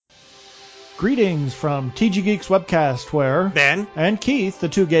Greetings from TG Geeks Webcast, where Ben and Keith, the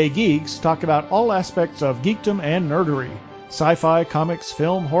two gay geeks, talk about all aspects of geekdom and nerdery. Sci-fi, comics,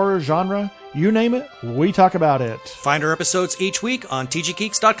 film, horror, genre, you name it, we talk about it. Find our episodes each week on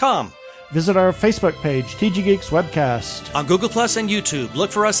tggeeks.com. Visit our Facebook page, TG Geeks Webcast. On Google Plus and YouTube,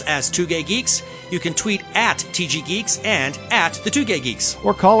 look for us as Two Gay Geeks. You can tweet at TG Geeks and at the Two Gay Geeks.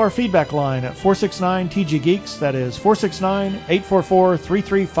 Or call our feedback line at 469-TG Geeks. That is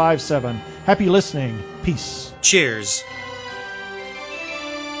 469-844-3357. Happy listening. Peace. Cheers.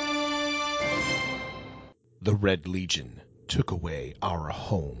 The Red Legion took away our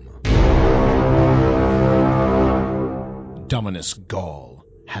home. Dominus Gaul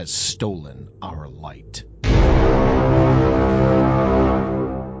has stolen our light.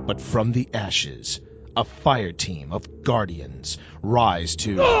 But from the ashes, a fire team of guardians rise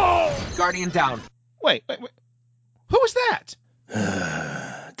to... Guardian down. Wait. Who was that?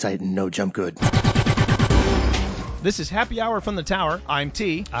 Titan, no jump good. This is Happy Hour from the Tower. I'm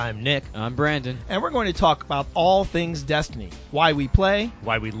T. I'm Nick. I'm Brandon. And we're going to talk about all things Destiny. Why we play.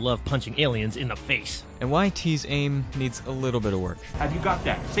 Why we love punching aliens in the face. And why T's aim needs a little bit of work. Have you got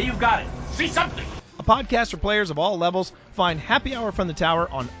that? Say you've got it. Say something. A podcast for players of all levels. Find Happy Hour from the Tower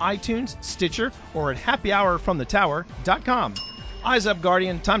on iTunes, Stitcher, or at happyhourfromthetower.com. Eyes up,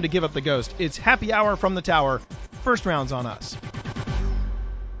 Guardian. Time to give up the ghost. It's Happy Hour from the Tower. First round's on us.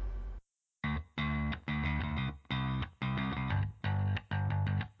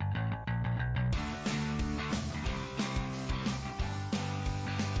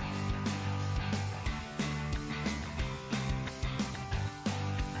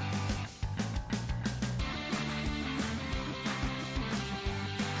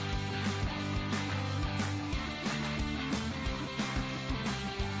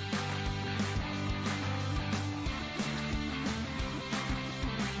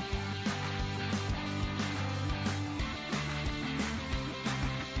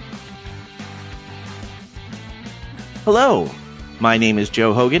 Hello, my name is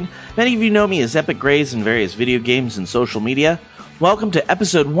Joe Hogan. Many of you know me as Epic Grays in various video games and social media. Welcome to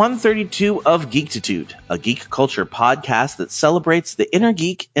episode 132 of Geektitude, a geek culture podcast that celebrates the inner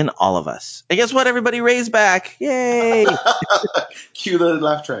geek in all of us. And guess what, everybody? Ray's back. Yay! Cue the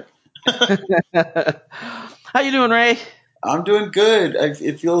laugh track. How you doing, Ray? I'm doing good.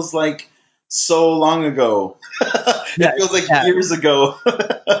 It feels like so long ago. It feels like years ago.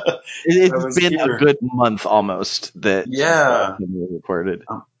 It's been a good month almost that we recorded.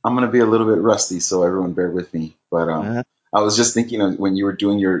 I'm going to be a little bit rusty, so everyone bear with me. But I was just thinking of when you were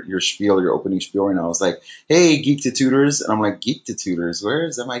doing your spiel, your opening spiel, and I was like, hey, Geek to Tutors. And I'm like, Geek to Tutors?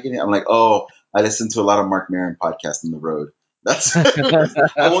 Am I getting? I'm like, oh, I listen to a lot of Mark Maron podcasts on the road. That's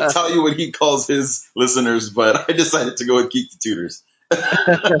I won't tell you what he calls his listeners, but I decided to go with Geek to Tutors.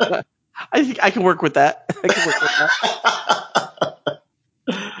 I think I can work with that.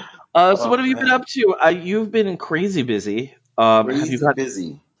 So what have you been up to? You've been crazy busy. Have you got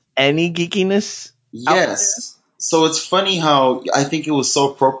busy? Any geekiness? Yes. So it's funny how I think it was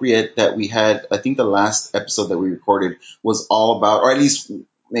so appropriate that we had, I think the last episode that we recorded was all about, or at least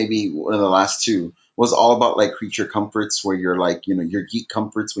maybe one of the last two, was all about like creature comforts where you're like, your geek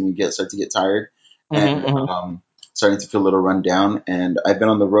comforts when you start to get tired and starting to feel a little run down. And I've been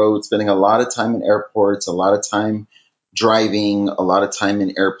on the road, spending a lot of time in airports, a lot of time driving, a lot of time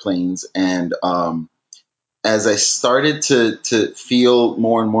in airplanes. And as I started to feel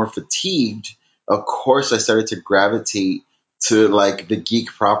more and more fatigued, of course I started to gravitate to like the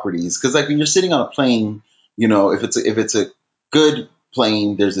geek properties. Cause like when you're sitting on a plane, if it's a good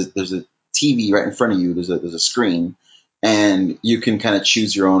plane, there's a TV right in front of you. There's a screen and you can kind of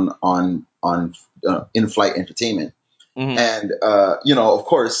choose your own on in-flight entertainment. Mm-hmm. And, of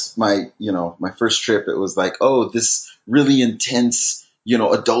course my first trip, it was like, oh, this really intense,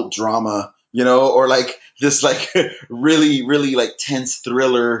 adult drama, or like this, like really, really like tense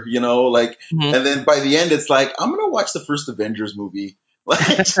thriller, mm-hmm. And then by the end, it's like, I'm going to watch the first Avengers movie.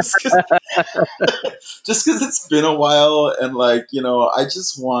 Like, just cause it's been a while and like, I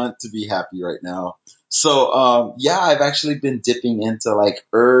just want to be happy right now. So, I've actually been dipping into like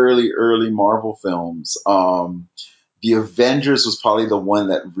early Marvel films. The Avengers was probably the one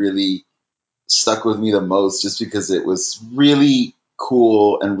that really stuck with me the most just because it was really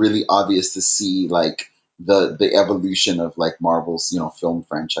cool and really obvious to see like the evolution of like Marvel's, film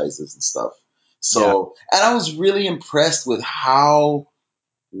franchises and stuff. So, and I was really impressed with how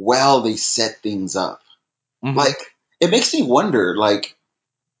well they set things up. Mm-hmm. Like, it makes me wonder, like,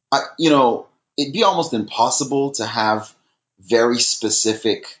 it'd be almost impossible to have very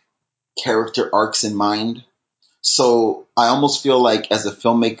specific character arcs in mind. So I almost feel like as a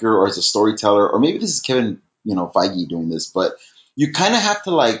filmmaker or as a storyteller, or maybe this is Kevin, Feige doing this, but you kind of have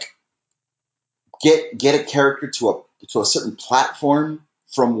to like get a character to a certain platform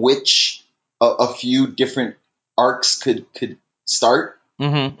from which a few different arcs could start,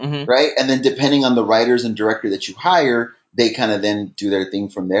 right? And then depending on the writers and director that you hire, they kind of then do their thing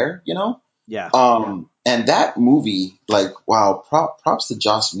from there, Yeah. And that movie, like, wow, props to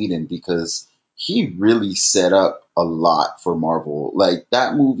Joss Whedon because he really set up a lot for Marvel. Like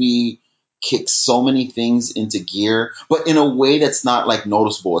that movie kicks so many things into gear, but in a way that's not like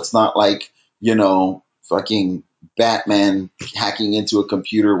noticeable. It's not like, fucking Batman hacking into a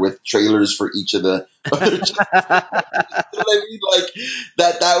computer with trailers for each of the other. I mean? Like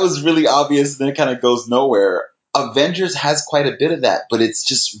that was really obvious, and then it kind of goes nowhere. Avengers has quite a bit of that, but it's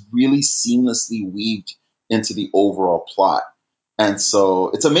just really seamlessly weaved into the overall plot. And so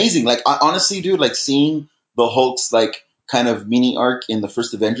it's amazing. Like honestly, dude, like seeing the Hulk's like kind of mini arc in the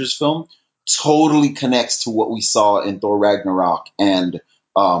first Avengers film totally connects to what we saw in Thor Ragnarok and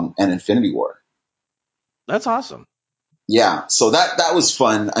Infinity War. That's awesome. Yeah, so that was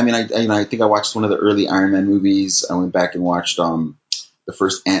fun. I mean, I think I watched one of the early Iron Man movies. I went back and watched the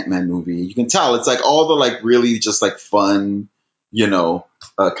first Ant-Man movie. You can tell it's like all the like really just like fun,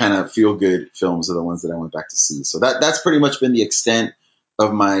 kind of feel good films are the ones that I went back to see. So that's pretty much been the extent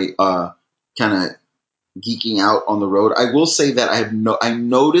of my kind of geeking out on the road. I will say that I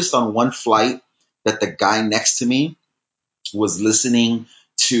noticed on one flight that the guy next to me was listening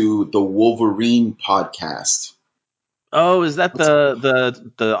to the Wolverine podcast. Oh, is that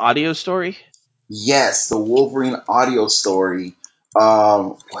the audio story? Yes, the Wolverine audio story.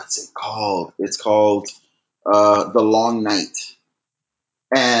 What's it called? It's called The Long Night.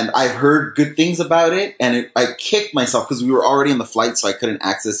 And I heard good things about it, and I kicked myself because we were already in the flight, so I couldn't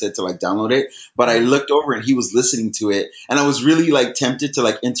access it to like download it. But I looked over, and he was listening to it, and I was really like tempted to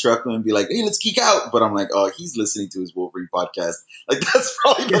like interrupt him and be like, "Hey, let's geek out!" But I'm like, "Oh, he's listening to his Wolverine podcast. Like that's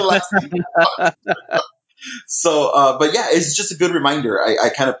probably the last thing." So, but yeah, it's just a good reminder. I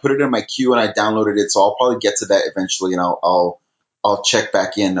kind of put it in my queue and I downloaded it, so I'll probably get to that eventually, and I'll check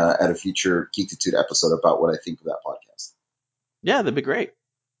back in at a future Geekitude episode about what I think of that podcast. Yeah, that'd be great.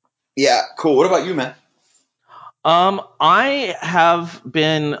 Yeah, cool. What about you, man? I have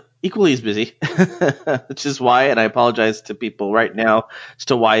been equally as busy, which is why, and I apologize to people right now as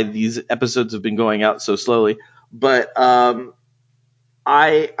to why these episodes have been going out so slowly. But I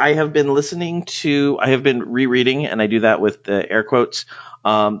have been I have been rereading, and I do that with the air quotes,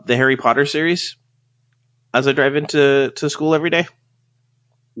 the Harry Potter series as I drive into school every day.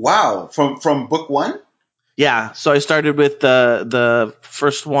 Wow, from book one. Yeah, so I started with the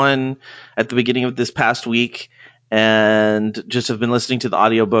first one at the beginning of this past week, and just have been listening to the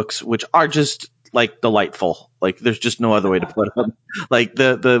audiobooks, which are just like delightful. Like there's just no other way to put them. Like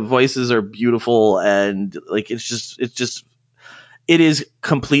the voices are beautiful, and like it is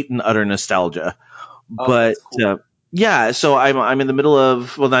complete and utter nostalgia. Oh, But that's cool. yeah, so I'm in the middle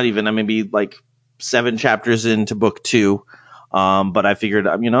of, well, not even, I'm maybe like 7 chapters into book 2. But I figured,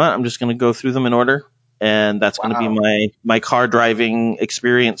 you know what, I'm just going to go through them in order, and that's going to be Wow. my car driving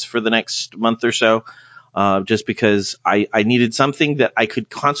experience for the next month or so. Just because I needed something that I could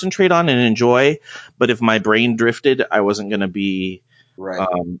concentrate on and enjoy, but if my brain drifted, I wasn't going to be Right.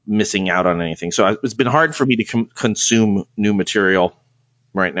 missing out on anything. So it's been hard for me to consume new material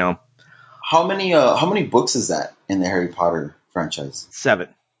right now. How many books is that in the Harry Potter franchise? 7.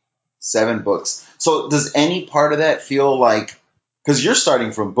 7 books. So does any part of that feel like, because you're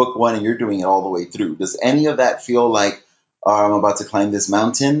starting from book one and you're doing it all the way through, does any of that feel like I'm about to climb this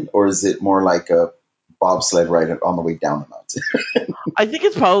mountain, or is it more like a bobsled ride on the way down the mountain? I think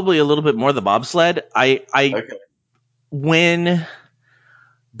it's probably a little bit more the bobsled. Okay. When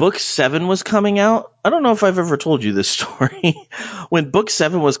book 7 was coming out, I don't know if I've ever told you this story. When book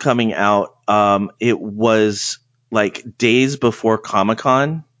 7 was coming out, it was like days before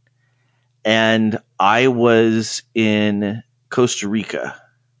Comic-Con, and I was in Costa Rica.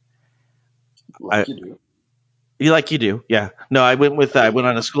 Like you do. You do, yeah. No, I went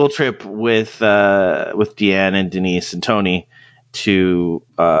on a school trip with Deanne and Denise and Tony to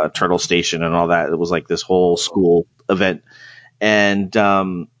Turtle Station and all that. It was like this whole school event, and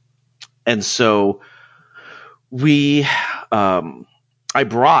so we I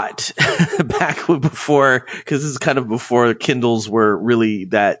brought back before, because this is kind of before Kindles were really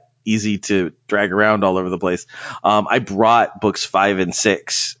that easy to drag around all over the place. I brought books 5 and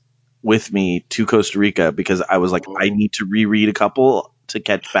 6 with me to Costa Rica because I was like, I need to reread a couple to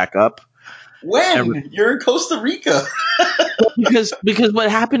catch back up. When you're in Costa Rica. Because what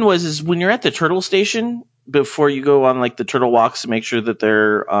happened was, is when you're at the Turtle Station, before you go on like the turtle walks to make sure that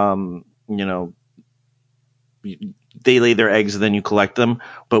they're they lay their eggs and then you collect them.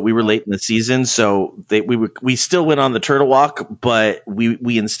 But we were late in the season, so we still went on the turtle walk, but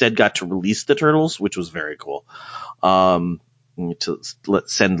we instead got to release the turtles, which was very cool. To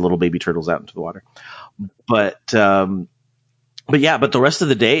send little baby turtles out into the water. But yeah, but the rest of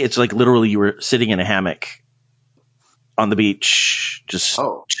the day, it's like literally you were sitting in a hammock on the beach, just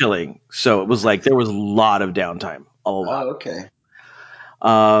chilling. So it was like there was a lot of downtime, a lot. Oh, okay.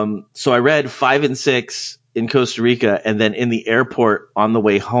 So I read 5 and 6 in Costa Rica, and then in the airport on the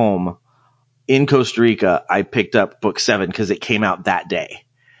way home in Costa Rica, I picked up book 7 because it came out that day.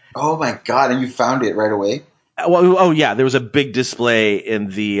 Oh my God! And you found it right away? Well, oh yeah, there was a big display in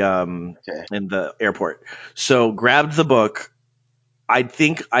the airport. So grabbed the book. I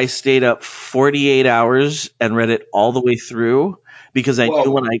think I stayed up 48 hours and read it all the way through because I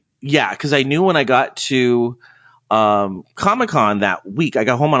knew when I got to Comic-Con that week. I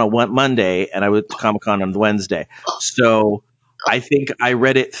got home on a Monday and I went to Comic-Con on Wednesday. So I think I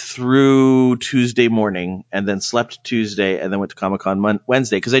read it through Tuesday morning and then slept Tuesday and then went to Comic-Con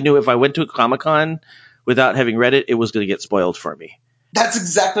Wednesday because I knew if I went to Comic-Con without having read it, it was going to get spoiled for me. That's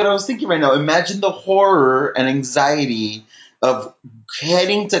exactly what I was thinking right now. Imagine the horror and anxiety of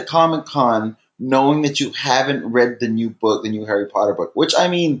heading to Comic-Con knowing that you haven't read the new book, the new Harry Potter book, which I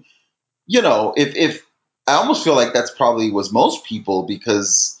mean, if I almost feel like that's probably was most people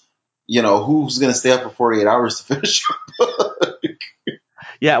because, who's going to stay up for 48 hours to finish a book?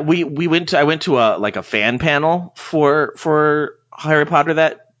 Yeah, I went to a fan panel for Harry Potter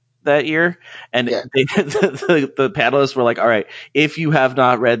that year, and the panelists were like, "All right, if you have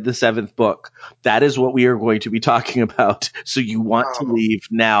not read the 7th book, that is what we are going to be talking about. So you want to leave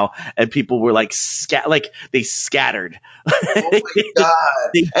now?" And people were like, they scattered. Oh my God!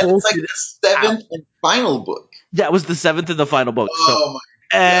 And it's like the 7th and final book. Yeah, it was the 7th and the final book. So Oh my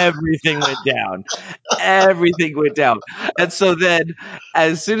everything went down. Everything went down. And so then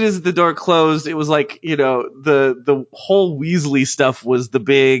as soon as the door closed, it was like, the whole Weasley stuff was the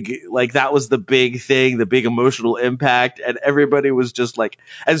big, like that was the big thing, the big emotional impact. And everybody was just like,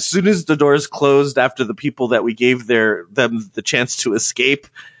 as soon as the doors closed after the people that we gave them the chance to escape,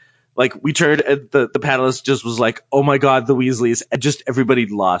 like we turned and the panelist just was like, "Oh my God, the Weasleys," and just everybody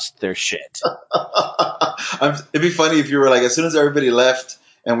lost their shit. It'd be funny if you were like, as soon as everybody left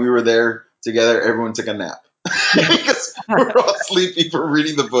and we were there together, everyone took a nap because we're all sleepy from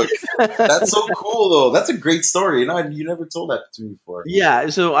reading the book. That's so cool, though. That's a great story. You never told that to me before. Yeah,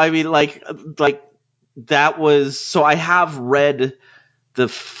 so I mean, like that was so. I have read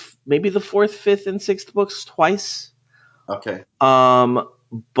maybe the 4th, 5th, and 6th books twice. Okay.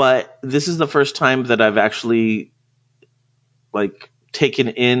 But this is the first time that I've actually like taken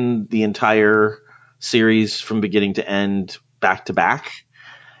in the entire series from beginning to end, back to back.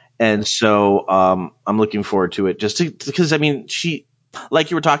 And so I'm looking forward to it just because I mean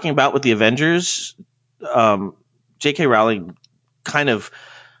like you were talking about with the Avengers, J.K. Rowling kind of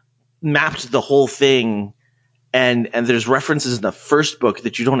mapped the whole thing, and there's references in the first book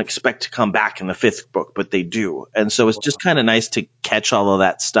that you don't expect to come back in the 5th book, but they do. And so it's just kind of nice to catch all of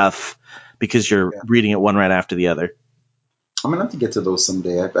that stuff because you're reading it one right after the other. I'm gonna have to get to those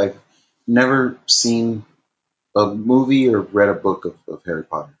someday. I've never seen a movie or read a book of Harry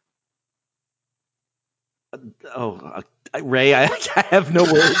Potter. Ray, I have no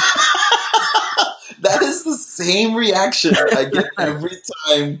words. That is the same reaction I get every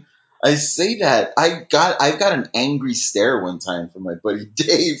time I say that. I've got an angry stare one time from my buddy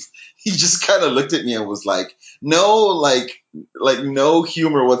Dave. He just kind of looked at me and was like, "No, like no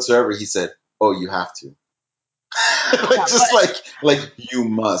humor whatsoever." He said, "Oh, you have to." like you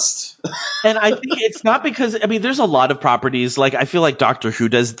must. And I think it's not because I mean there's a lot of properties like I feel like Doctor Who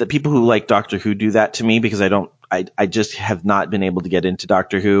does the people who like Doctor Who do that to me because I just have not been able to get into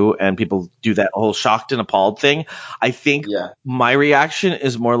Doctor Who, and people do that whole shocked and appalled thing. I think my reaction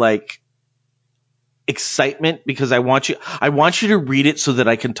is more like excitement because I want you to read it so that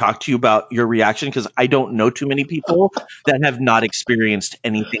I can talk to you about your reaction because I don't know too many people that have not experienced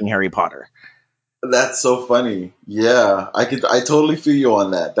anything Harry Potter. That's so funny. Yeah, I totally feel you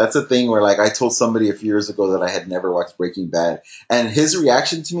on that. That's a thing where like I told somebody a few years ago that I had never watched Breaking Bad, and his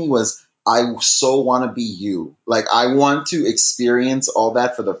reaction to me was, "I so want to be you. Like I want to experience all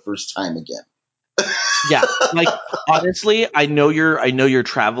that for the first time again." Yeah, like honestly, I know you're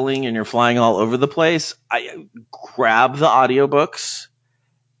traveling and you're flying all over the place. I grab the audiobooks.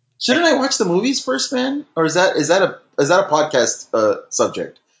 Shouldn't I watch the movies first, man? Or is that a podcast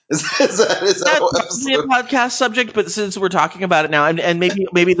subject? Is that That's what probably a episode? podcast subject, but since we're talking about it now, and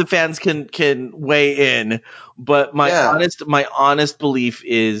maybe the fans can weigh in, but Yeah. my honest belief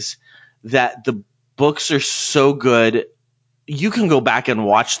is that the books are so good. You can go back and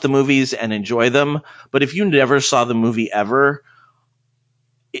watch the movies and enjoy them, but if you never saw the movie ever,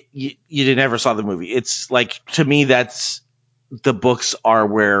 you never saw the movie. It's like, to me, that's the books are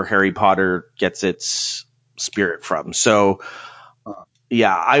where Harry Potter gets its spirit from. So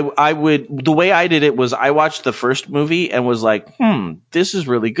yeah, I would, the way I did it was I watched the first movie and was like, this is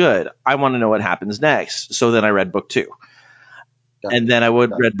really good. I want to know what happens next. So then I read book 2. And then I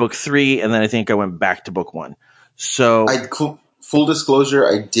would read book 3, and then I think I went back to book 1. So Full disclosure,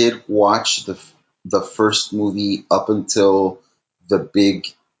 I did watch the first movie up until the big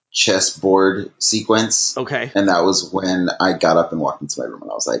chessboard sequence, okay. and that was when I got up and walked into my room, and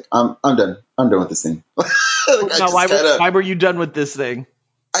I was like, I'm done. I'm done with this thing. Like, I Now, just kind of, why were you done with this thing?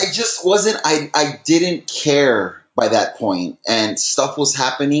 I just wasn't. I didn't care by that point, and stuff was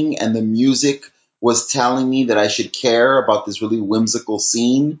happening, and the music was telling me that I should care about this really whimsical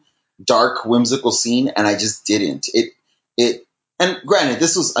scene, dark whimsical scene, and I just didn't. It. And granted,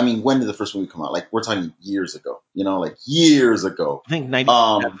 this was. I mean, when did the first movie come out? Like, we're talking years ago. Like years ago. I think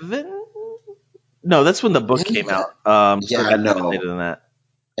Um, 97? No, that's when the book came yeah, out. So it yeah, had to have been no. later than that.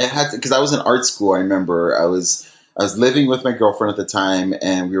 It had to, because I was in art school. I remember I was living with my girlfriend at the time,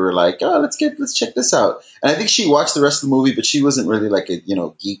 and we were like, oh, let's check this out. And I think she watched the rest of the movie, but she wasn't really like a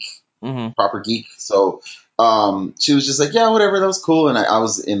geek, Mm-hmm. proper geek. So she was just like, yeah, whatever, that was cool. And I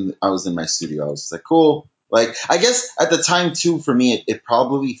was in my studio. I was just like, cool. Like, I guess at the time too, for me, it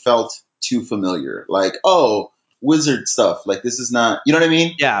probably felt too familiar. Like, oh, wizard stuff. Like, this is not, you know what I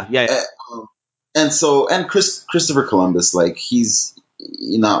mean? Yeah, yeah, yeah. Um, and Christopher Columbus, like, he's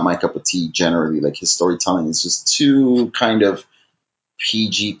not my cup of tea generally. Like, his storytelling is just too kind of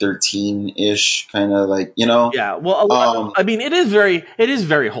PG-13 ish, kind of like, Yeah. Well, I mean, it is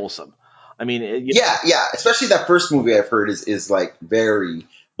very wholesome. I mean, yeah. Especially that first movie I've heard is like very,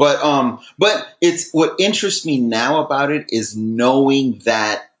 but it's what interests me now about it is knowing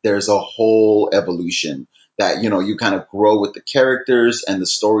that there's a whole evolution that you kind of grow with the characters and the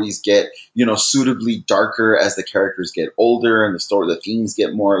stories get suitably darker as the characters get older and the themes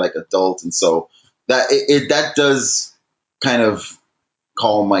get more like adult, and so that does kind of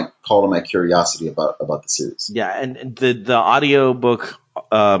call to my curiosity about the series. yeah, and the audio book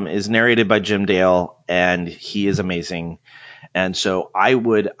is narrated by Jim Dale, and he is amazing. And so I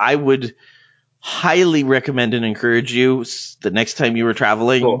would highly recommend and encourage you the next time you were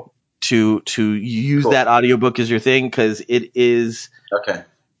traveling Cool. to use Cool. that audiobook as your thing, because it is Okay.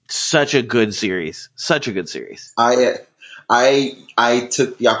 such a good series. Such a good series. I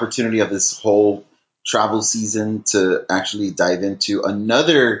took the opportunity of this whole travel season to actually dive into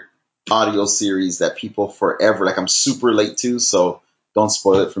another audio series that people forever, like, I'm super late to, so don't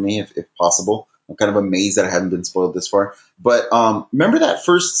spoil it for me if possible. I'm kind of amazed that I haven't been spoiled this far. But remember that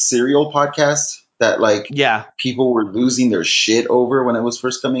first Serial podcast that, like, Yeah. people were losing their shit over when it was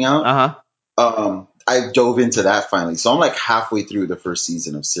first coming out? Uh-huh. I dove into that finally, so I'm like halfway through the first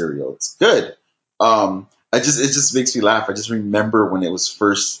season of Serial. It's good. It just makes me laugh. I just remember when it was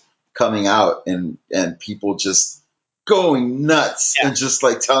first coming out, and people just going nuts Yeah. and just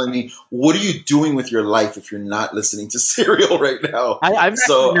like telling me, "What are you doing with your life if you're not listening to Serial right now?" I've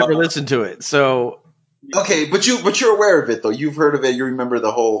So actually never listened to it. So okay, but you're aware of it though. You've heard of it. You remember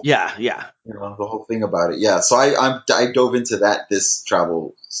the whole yeah. the whole thing about it. Yeah. So I dove into that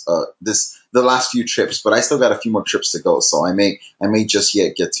the last few trips, but I still got a few more trips to go. So I may just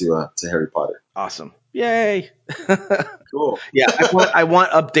yet get to Harry Potter. Awesome. Yay. Cool. Yeah, I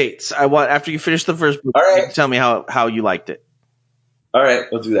want updates. I want, after you finish the first book, All you right. can tell me how you liked it. All right.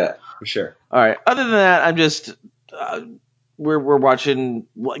 We'll do that for sure. All right. Other than that, I'm just we're watching.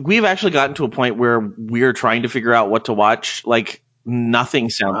 Like, we've actually gotten to a point where we're trying to figure out what to watch. Like, nothing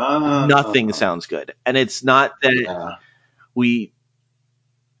sounds good, and it's not that Yeah. we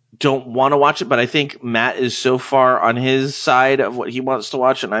don't want to watch it, but I think Matt is so far on his side of what he wants to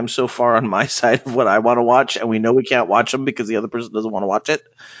watch, and I'm so far on my side of what I want to watch, and we know we can't watch them because the other person doesn't want to watch it.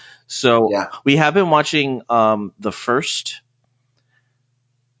 So Yeah. we have been watching The First.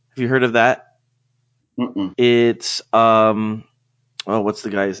 Have you heard of that? Mm-mm. It's what's the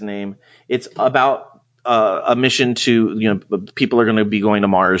guy's name? It's about a mission to, people are going to be going to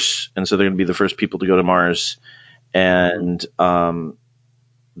Mars, and so they're going to be the first people to go to Mars. And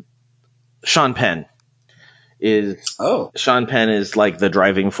Sean Penn Oh. is like the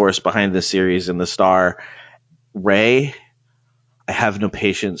driving force behind this series, and the star. Ray, I have no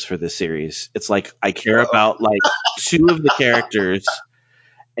patience for this series. It's like I care about like two of the characters,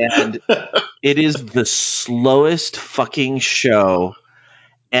 and it is the slowest fucking show.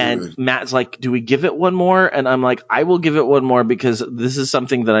 And Dude. Matt's like, do we give it one more? And I'm like, I will give it one more because this is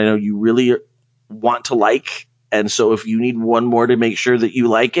something that I know you really want to like. And so if you need one more to make sure that you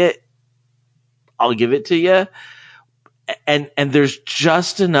like it, I'll give it to you. And there's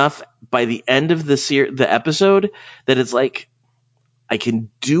just enough by the end of the episode that it's like, I can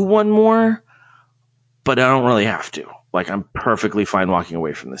do one more, but I don't really have to. Like, I'm perfectly fine walking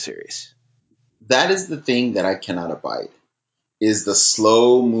away from the series. That is the thing that I cannot abide, is the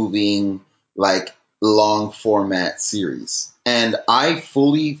slow moving, like long format series. And I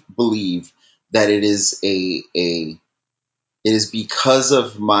fully believe that it is it is because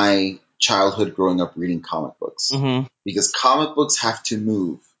of my childhood growing up reading comic books. Mm-hmm. Because comic books have to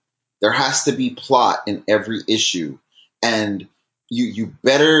move. There has to be plot in every issue. And you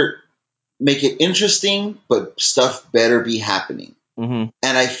better make it interesting, but stuff better be happening. Mm-hmm.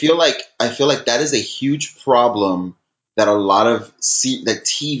 And I feel like that is a huge problem that a lot of like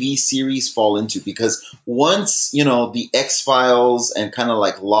TV series fall into, because once the X Files and kind of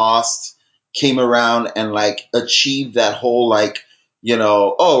like Lost came around and like achieved that whole like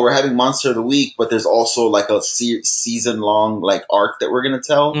oh, we're having Monster of the Week, but there's also like a season long like arc that we're gonna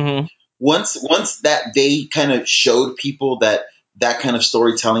tell. Mm-hmm. Once that they kind of showed people that kind of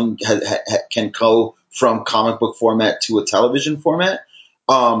storytelling can go from comic book format to a television format.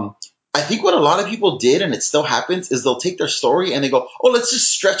 I think what a lot of people did, and it still happens, is they'll take their story and they go, "Oh, let's just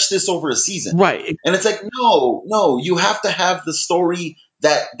stretch this over a season." Right. And it's like, no, you have to have the story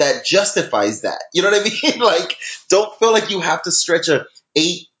that justifies that. You know what I mean? Like, don't feel like you have to stretch a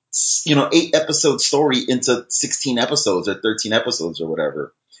eight 8 episode story into 16 episodes or 13 episodes or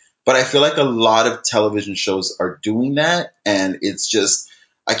whatever. But I feel like a lot of television shows are doing that, and it's just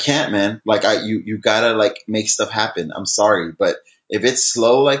I can't, man. Like you gotta like make stuff happen. I'm sorry, but if it's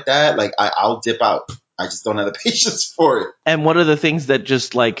slow like that, like I'll dip out. I just don't have the patience for it. And one of the things that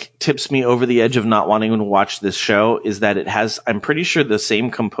just like tips me over the edge of not wanting to watch this show is that it has, I'm pretty sure, the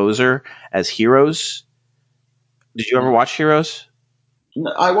same composer as Heroes. Did you ever watch Heroes?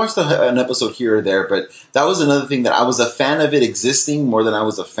 I watched an episode here or there, but that was another thing that I was a fan of it existing more than I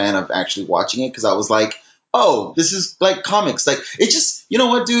was a fan of actually watching it, because I was like, oh, this is like comics. Like, it just, you know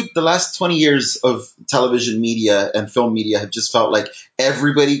what, dude? The last 20 years of television media and film media have just felt like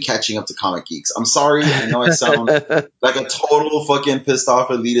everybody catching up to comic geeks. I'm sorry. I know I sound like a total fucking pissed off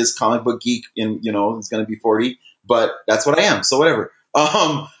elitist comic book geek it's going to be 40, but that's what I am. So whatever.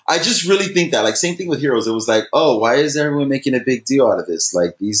 I just really think that, like, same thing with Heroes. It was like, oh, why is everyone making a big deal out of this?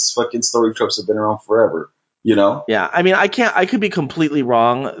 Like, these fucking story tropes have been around forever, you know? Yeah, I mean, I could be completely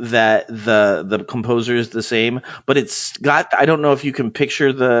wrong that the composer is the same, but it's got, I don't know if you can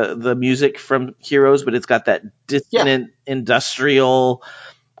picture the music from Heroes, but it's got that Yeah, dissonant industrial,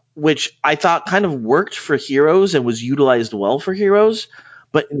 which I thought kind of worked for Heroes and was utilized well for Heroes.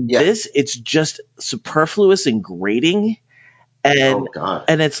 But in yeah. this, it's just superfluous and grating. And Oh God.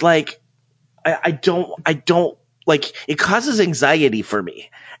 and it's like I don't like, it causes anxiety for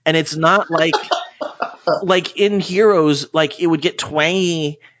me. And it's not like in Heroes, like it would get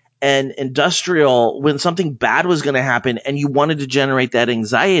twangy and industrial when something bad was going to happen and you wanted to generate that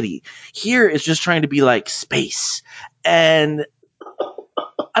anxiety. Here it's just trying to be like space. And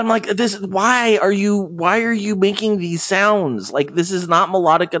I'm like, this, why are you making these sounds? Like, this is not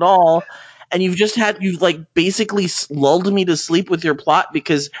melodic at all. And you've like basically lulled me to sleep with your plot,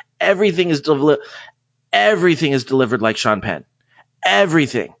 because everything is everything is delivered like Sean Penn.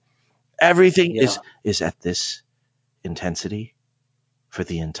 Everything. Everything Yeah. is at this intensity for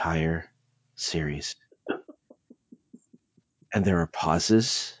the entire series. And there are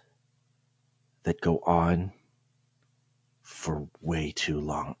pauses that go on for way too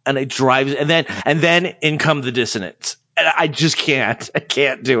long. And it drives, and then in come the dissonance. And I just can't. I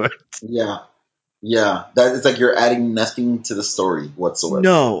can't do it. Yeah. Yeah. That it's like you're adding nothing to the story whatsoever.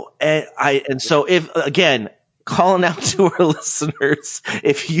 No. And so, if again, calling out to our listeners,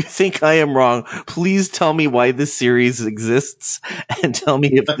 if you think I am wrong, please tell me why this series exists, and tell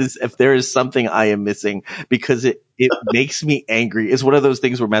me if there is something I am missing, because it makes me angry. It's one of those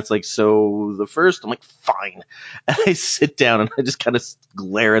things where Matt's like, so the first, I'm like, fine. And I sit down and I just kind of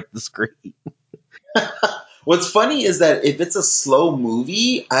glare at the screen. What's funny is that if it's a slow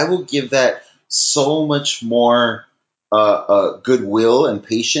movie, I will give that so much more goodwill and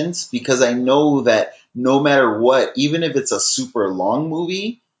patience, because I know that no matter what, even if it's a super long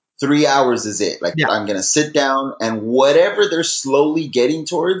movie, 3 hours is it. Like, Yeah. I'm going to sit down and whatever they're slowly getting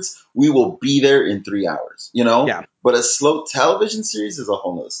towards, we will be there in 3 hours, you know? Yeah. But a slow television series is a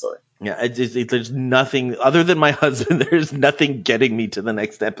whole nother story. Yeah, there's nothing other than my husband. There's nothing getting me to the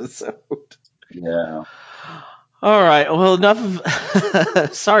next episode. Yeah. All right. Well, enough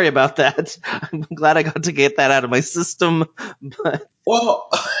of. Sorry about that. I'm glad I got to get that out of my system. But Well,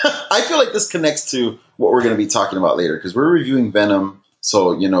 I feel like this connects to what we're going to be talking about later because we're reviewing Venom.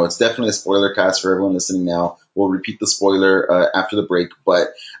 So, you know, it's definitely a spoiler cast for everyone listening now. We'll repeat the spoiler after the break. But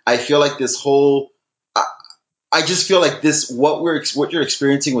I feel like this whole. I just feel like this, what you're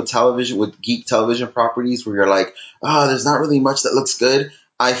experiencing with television, with geek television properties, where you're like, there's not really much that looks good.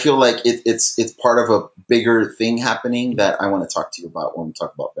 I feel like it's part of a bigger thing happening that I want to talk to you about when we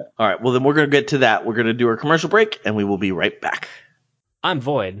talk about Venom. all right. Well, then we're going to get to that. We're going to do our commercial break, and we will be right back. I'm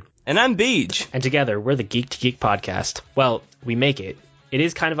Void. And I'm Beej. And together, we're the Geek to Geek podcast. Well, we make it. It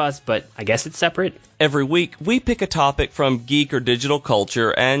is kind of us, but I guess it's separate. Every week, we pick a topic from geek or digital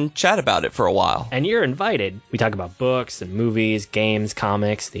culture and chat about it for a while. And you're invited. We talk about books and movies, games,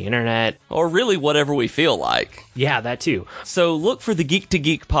 comics, the internet. Or really whatever we feel like. Yeah, that too. So look for the Geek to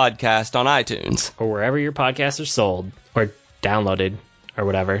Geek podcast on iTunes. Or wherever your podcasts are sold. Or downloaded. Or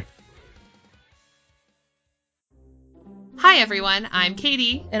whatever. Hi everyone, I'm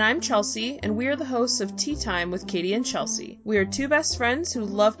Katie. And I'm Chelsea, and we are the hosts of Tea Time with Katie and Chelsea. We are two best friends who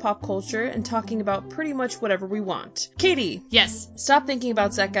love pop culture and talking about pretty much whatever we want. Katie! Yes? Stop thinking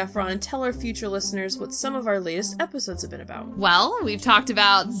about Zac Efron and tell our future listeners what some of our latest episodes have been about. Well, we've talked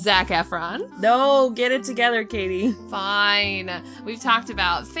about Zac Efron. No, get it together, Katie. Fine. We've talked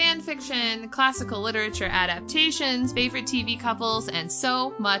about fan fiction, classical literature adaptations, favorite TV couples, and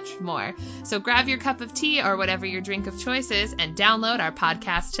so much more. So grab your cup of tea or whatever your drink of choice is and download our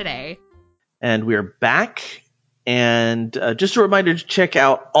podcast today. And we're back. And just a reminder to check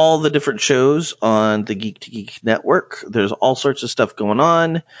out all the different shows on the Geek to Geek network. There's all sorts of stuff going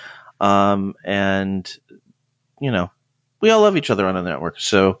on. And, you know, we all love each other on the network.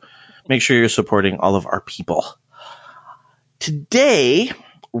 So make sure you're supporting all of our people. Today,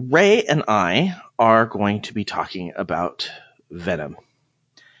 Ray and I are going to be talking about Venom.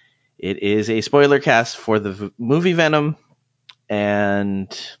 It is a spoiler cast for the movie Venom, and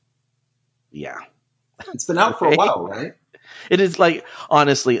yeah. It's been out for a while, right? It is like,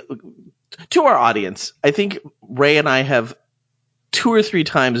 honestly, to our audience, I think Ray and I have 2 or 3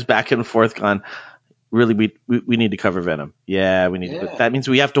 times back and forth gone, really, we need to cover Venom. Yeah, we need to. That means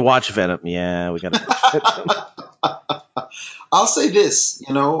we have to watch Venom. Yeah, we got to watch Venom. I'll say this,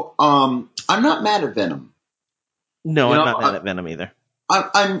 you know, I'm not mad at Venom. No, I'm not mad at Venom either.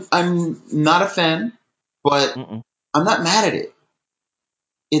 I'm not a fan, but I'm not mad at it.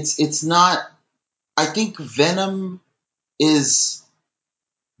 It's not. I think Venom's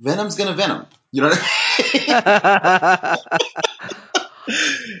gonna Venom. You know what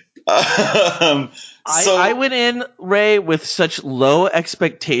I mean? I went in, Ray, with such low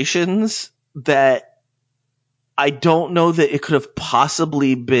expectations that I don't know that it could have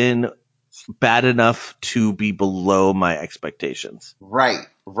possibly been bad enough to be below my expectations. Right.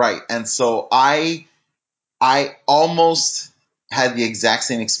 And so I almost had the exact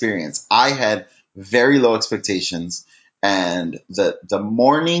same experience. I had very low expectations, and the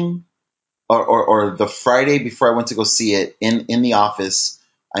morning or the Friday before I went to go see it in the office,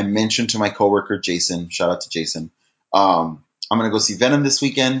 I mentioned to my coworker Jason, shout out to Jason, I'm going to go see Venom this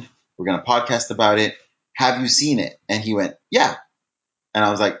weekend. We're going to podcast about it. Have you seen it? And he went, yeah. And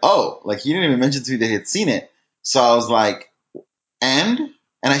I was like, oh, like he didn't even mention to me that he had seen it. So I was like, and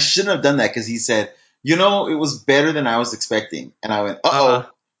I shouldn't have done that because he said, you know, it was better than I was expecting. And I went,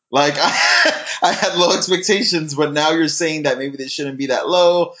 like I had low expectations, but now you're saying that maybe they shouldn't be that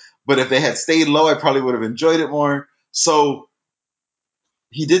low. But if they had stayed low, I probably would have enjoyed it more. So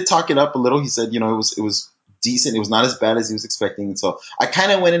he did talk it up a little. He said, you know, it was decent. It was not as bad as he was expecting. And so I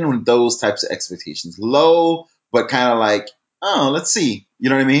kind of went in with those types of expectations, low, but kind of like, oh, let's see. You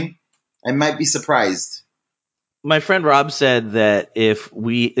know what I mean? I might be surprised. My friend Rob said that if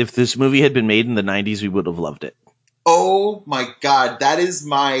this movie had been made in the 90s, we would have loved it. Oh my God. That is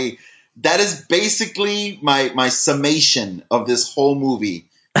basically my summation of this whole movie.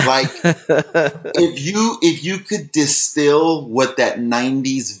 Like if you could distill what that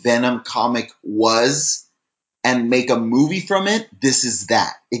 90s Venom comic was and make a movie from it, this is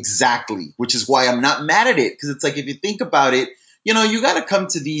that exactly, which is why I'm not mad at it. Cause it's like, if you think about it, you know, you got to come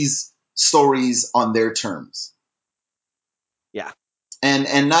to these stories on their terms. Yeah.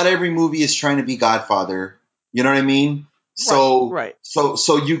 And not every movie is trying to be Godfather. You know what I mean? So, right.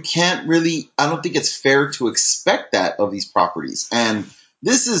 So you can't really, I don't think it's fair to expect that of these properties. And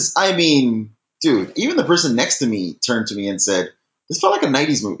This is, I mean, dude, even the person next to me turned to me and said, this felt like a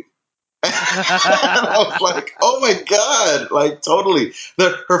 90s movie. And I was like, oh my God, like totally.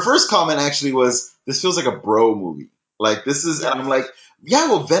 Her first comment actually was, this feels like a bro movie. Like this is, and I'm like, yeah,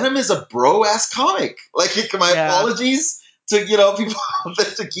 well, Venom is a bro ass comic. Like, my apologies to, people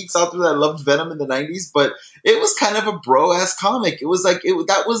to geeks out there that loved Venom in the 90s, but it was kind of a bro ass comic. It was like,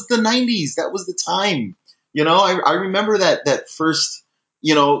 that was the 90s. That was the time. I remember that first,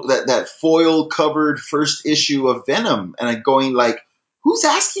 that foil covered first issue of Venom, and I'm going like, who's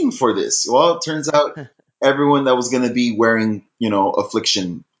asking for this? Well, it turns out everyone that was going to be wearing,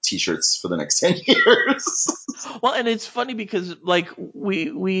 Affliction t-shirts for the next 10 years. Well, and it's funny because like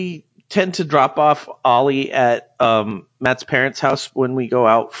we tend to drop off Ollie at Matt's parents' house when we go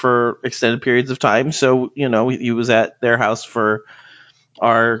out for extended periods of time. So, he was at their house for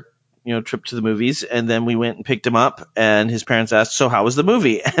our trip to the movies, and then we went and picked him up, and his parents asked, so how was the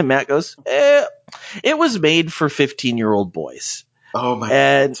movie? And Matt goes, it was made for 15-year-old boys. Oh my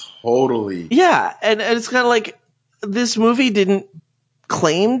God, totally. Yeah, and it's kind of like this movie didn't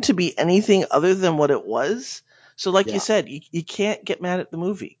claim to be anything other than what it was. So like you said, you can't get mad at the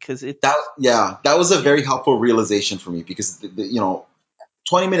movie because that was a very helpful realization for me because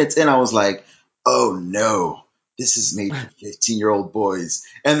 20 minutes in I was like, oh no, this is made for 15-year-old boys.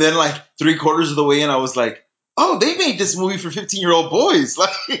 And then like 3/4 of the way in I was like, oh, they made this movie for 15-year-old boys.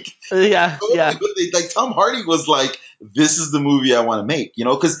 Like, like Tom Hardy was like, this is the movie I want to make,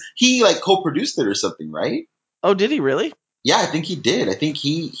 because he like co-produced it or something, right? Oh, did he really? Yeah, I think he did. I think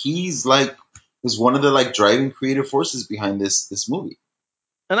he's like was one of the like driving creative forces behind this movie.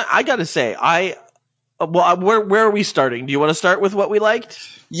 And I gotta say, where are we starting? Do you want to start with what we liked?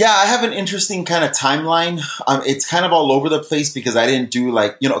 Yeah, I have an interesting kind of timeline. It's kind of all over the place because I didn't do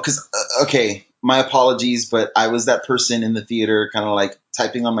like, because, okay, my apologies, but I was that person in the theater kind of like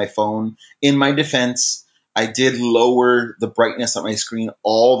typing on my phone. In my defense, I did lower the brightness on my screen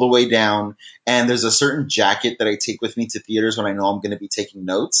all the way down. And there's a certain jacket that I take with me to theaters when I know I'm going to be taking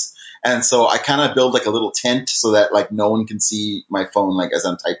notes. And so I kind of build like a little tent so that like no one can see my phone like as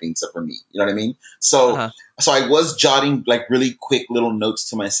I'm typing except for me. You know what I mean? So So I was jotting like really quick little notes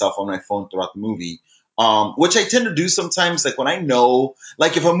to myself on my phone throughout the movie, which I tend to do sometimes. Like when I know,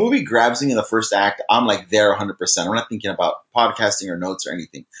 like if a movie grabs me in the first act, I'm like there 100%. I'm not thinking about podcasting or notes or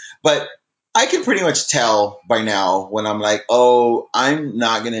anything. But I can pretty much tell by now when I'm like, oh, I'm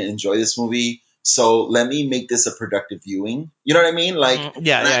not going to enjoy this movie. So let me make this a productive viewing. You know what I mean? Like,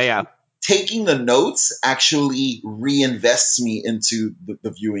 yeah. Taking the notes actually reinvests me into the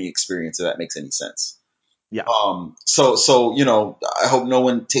viewing experience, if that makes any sense. Yeah. So I hope no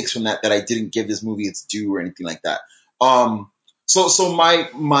one takes from that I didn't give this movie its due or anything like that. So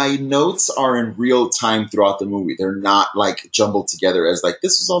my notes are in real time throughout the movie. They're not like jumbled together as like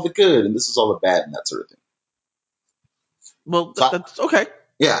this is all the good and this is all the bad and that sort of thing. Well, that's okay.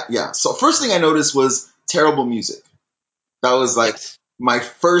 Yeah. So first thing I noticed was terrible music. That was like my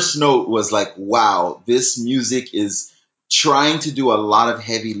first note was like, wow, this music is trying to do a lot of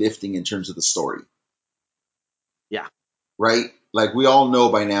heavy lifting in terms of the story. Yeah. Right? Like we all know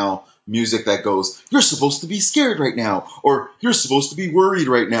by now music that goes, you're supposed to be scared right now, or you're supposed to be worried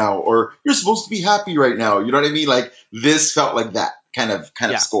right now, or you're supposed to be happy right now. You know what I mean? Like this felt like that kind of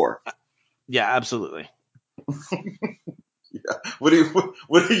score. Yeah, absolutely. Yeah. What do you,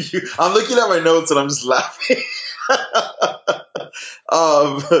 I'm looking at my notes and I'm just laughing.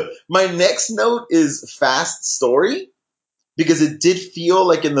 My next note is fast story. Because it did feel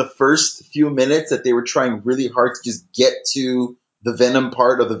like in the first few minutes that they were trying really hard to just get to the Venom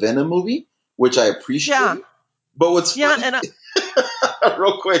part of the Venom movie, which I appreciate. Yeah. But what's funny, and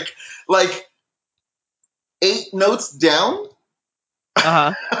real quick, like 8 notes down,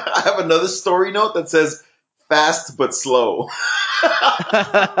 I have another story note that says fast but slow.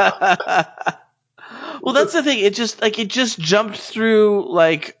 Well, that's the thing. It just jumped through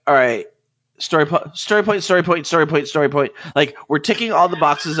like, all right, story point. Like we're ticking all the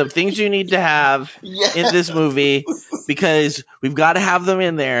boxes of things you need to have in this movie because we've got to have them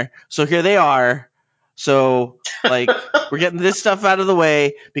in there. So here they are. So like we're getting this stuff out of the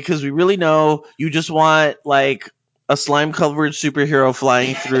way because we really know you just want like a slime covered superhero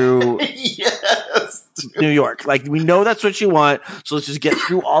flying through New York. Like we know that's what you want. So let's just get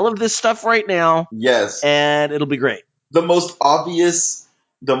through all of this stuff right now. Yes. And it'll be great. The most obvious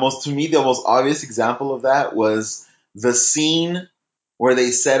example of that was the scene where they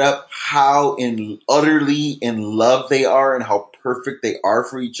set up how utterly in love they are and how perfect they are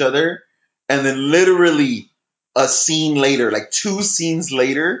for each other. And then literally a scene later, like 2 scenes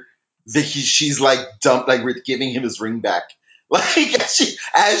later, she's like dumped, like giving him his ring back. Like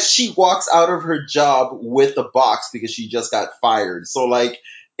as she walks out of her job with the box because she just got fired. So like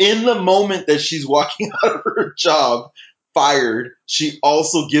in the moment that she's walking out of her job, fired, she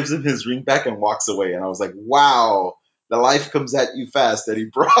also gives him his ring back and walks away. And I was like, wow, the life comes at you fast,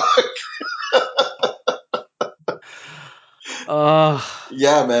 Eddie Brock.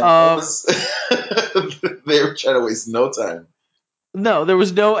 Yeah, man. They were trying to waste no time. No, there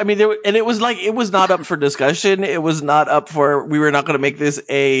was no. I mean, and it was like it was not up for discussion. It was not up for. We were not going to make this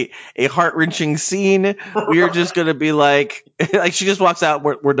a heart wrenching scene. We were just going to be like, like she just walks out.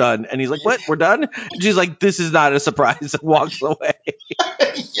 We're done, and he's like, "What? We're done?" And she's like, "This is not a surprise," and walks away.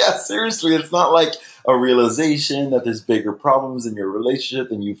 Yeah, seriously, it's not like a realization that there's bigger problems in your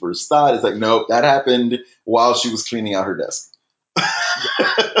relationship than you first thought. It's like, nope, that happened while she was cleaning out her desk.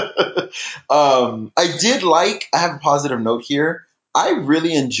 I have a positive note here. I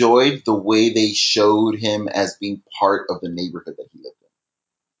really enjoyed the way they showed him as being part of the neighborhood that he lived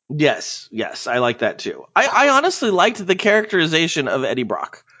in. Yes, I like that too. I honestly liked the characterization of Eddie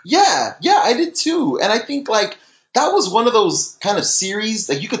Brock. Yeah, I did too. And I think like that was one of those kind of series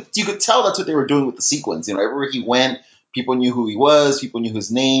like you could tell that's what they were doing with the sequence. You know, everywhere he went, people knew who he was, people knew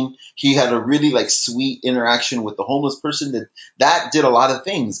his name. He had a really like sweet interaction with the homeless person that did a lot of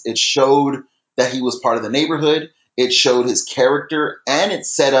things. It showed that he was part of the neighborhood. It showed his character and it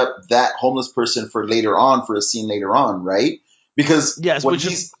set up that homeless person for later on, for a scene later on, right? Because yes, which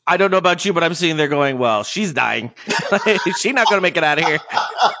is, I don't know about you, but I'm sitting there going, well, she's dying. She's not going to make it out of here.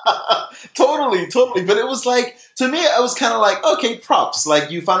 Totally. But it was like, to me, I was kind of like, okay, props. Like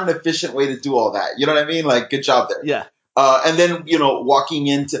you found an efficient way to do all that. You know what I mean? Like, good job there. Yeah. And then, walking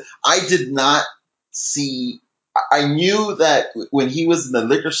into, I did not see, I knew that when he was in the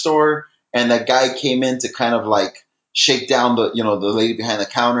liquor store and that guy came in to kind of like shake down the lady behind the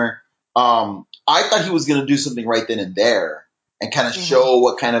counter. I thought he was going to do something right then and there and kind of show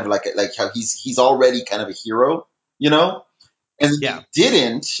what kind of like how he's already kind of a hero, and he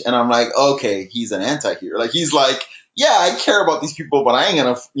didn't. And I'm like, okay, he's an anti-hero. Like he's like, yeah, I care about these people, but I ain't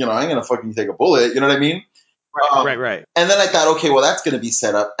gonna fucking take a bullet. You know what I mean? Right. And then I thought, okay, well, that's going to be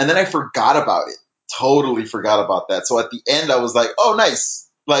set up. And then I forgot about it. Totally forgot about that. So at the end, I was like, oh, nice.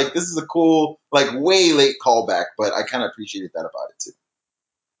 Like, this is a cool, like, way late callback, but I kind of appreciated that about it, too.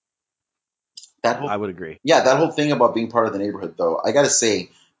 I would agree. Yeah, that whole thing about being part of the neighborhood, though, I got to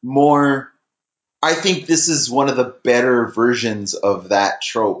say, I think this is one of the better versions of that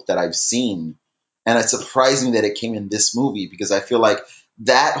trope that I've seen. And it's surprising that it came in this movie because I feel like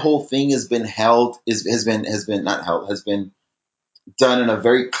that whole thing has been done in a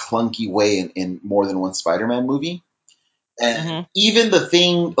very clunky way in more than one Spider-Man movie. And even the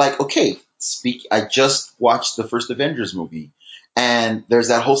thing, like, okay, I just watched the first Avengers movie, and there's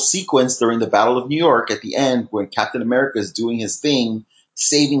that whole sequence during the Battle of New York at the end when Captain America is doing his thing,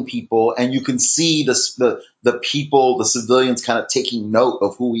 saving people, and you can see the people, the civilians, kind of taking note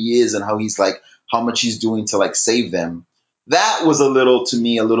of who he is and how he's like, how much he's doing to like save them. That was to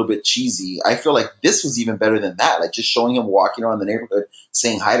me, a little bit cheesy. I feel like this was even better than that, like just showing him walking around the neighborhood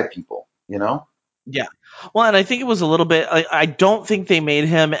saying hi to people, Yeah. Well, and I think it was a little bit, I don't think they made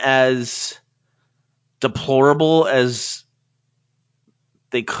him as deplorable as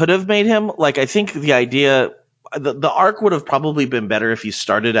they could have made him. Like, I think the idea, the arc would have probably been better if he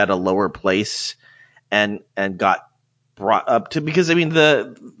started at a lower place and got brought up to, because I mean,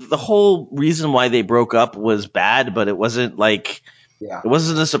 the whole reason why they broke up was bad, but it wasn't like, it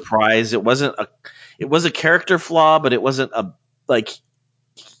wasn't a surprise. It was a character flaw, but it wasn't like,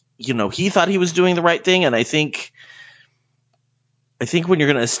 he thought he was doing the right thing. And I think when you're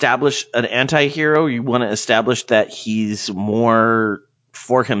going to establish an anti-hero, you want to establish that he's more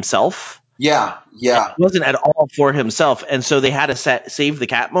for himself. Yeah. He wasn't at all for himself. And so they had to save the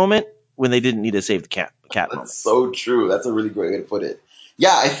cat moment when they didn't need to save the cat moment. That's so true. That's a really great way to put it.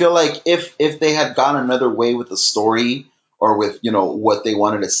 Yeah, I feel like if they had gone another way with the story or with, what they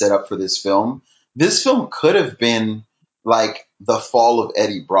wanted to set up for this film could have been like the fall of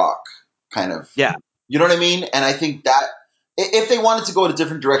Eddie Brock, kind of. Yeah. You know what I mean? And I think that if they wanted to go in a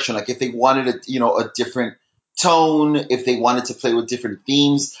different direction, like if they wanted a different tone, if they wanted to play with different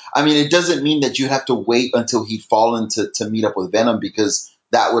themes, I mean, it doesn't mean that you have to wait until he'd fallen to meet up with Venom, because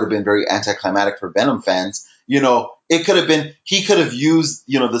that would have been very anticlimactic for Venom fans. It could have been, he could have used,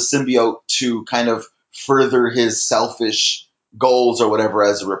 the symbiote to kind of further his selfish goals or whatever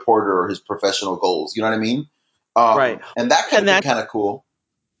as a reporter, or his professional goals. You know what I mean? Right. And that could have been kind of cool.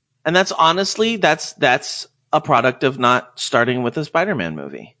 And that's honestly, that's a product of not starting with a Spider-Man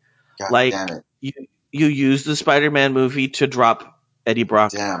movie. God damn it. You use the Spider-Man movie to drop Eddie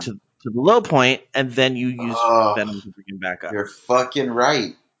Brock to to the low point, and then you use Oh, Venom to bring him back up. you're fucking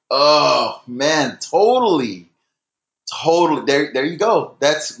right. Oh man, totally. Totally. There you go.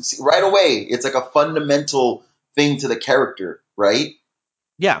 That's see, right away. It's like a fundamental thing to the character, right?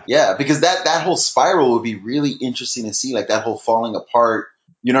 Yeah. Yeah, because that whole spiral would be really interesting to see, like that whole falling apart.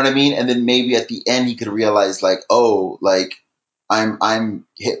 You know what I mean? And then maybe at the end he could realize, like, oh, like I'm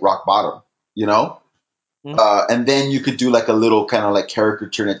hit rock bottom. You know? Mhm. And then you could do like a little kind of like character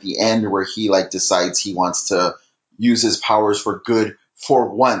turn at the end where he like decides he wants to use his powers for good for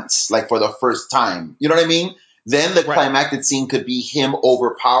once, like for the first time. You know what I mean? Then the Right. climactic scene could be him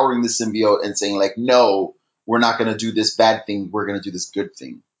overpowering the symbiote and saying like, no, we're not going to do this bad thing. We're going to do this good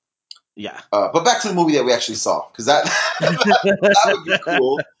thing. Yeah. But back to the movie that we actually saw, because that would be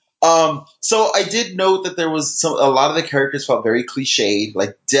cool. So I did note that there was a lot of the characters felt very cliched,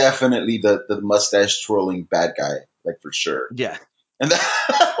 like definitely the mustache twirling bad guy, like for sure. Yeah. And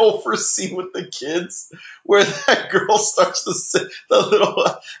that whole first scene with the kids, where that girl starts to say, the little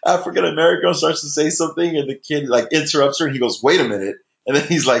African American girl starts to say something, and the kid like interrupts her, and he goes, "Wait a minute," and then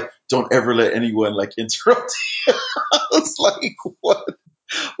he's like, "Don't ever let anyone like interrupt." I was like, "What?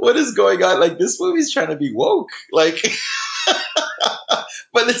 What is going on? Like this movie's trying to be woke, like."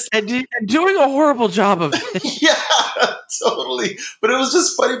 But it's and doing a horrible job of it. yeah, totally. But it was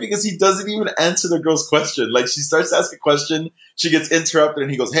just funny because he doesn't even answer the girl's question. Like she starts to ask a question, she gets interrupted,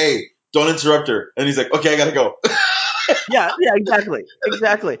 and he goes, "Hey, don't interrupt her." And he's like, "Okay, I gotta go." Yeah, exactly.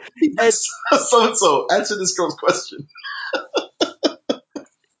 And So and so answer this girl's question.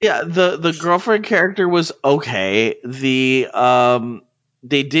 yeah, the girlfriend character was okay. They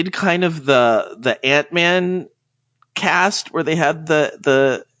did kind of the Ant-Man cast where they had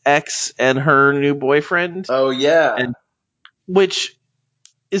the ex and her new boyfriend, Oh yeah, and which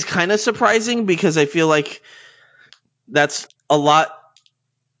is kind of surprising because I feel like that's a lot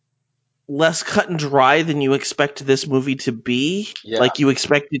less cut and dry than you expect this movie to be. yeah, Like you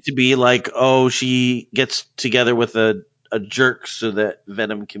expect it to be like, oh, she gets together with a jerk so that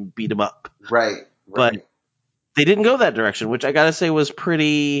Venom can beat him up. right, But right. they didn't go that direction, which I gotta say was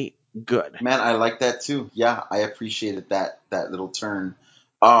pretty good. Man, I like that too. Yeah, I appreciated that little turn.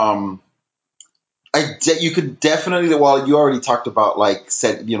 Um, you could definitely, while you already talked about like the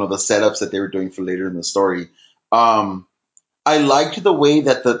setups that they were doing for later in the story. Um, I liked the way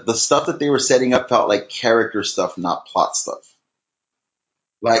that the stuff that they were setting up felt like character stuff, not plot stuff.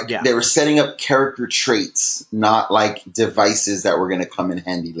 Like Yeah. they were setting up character traits, not like devices that were going to come in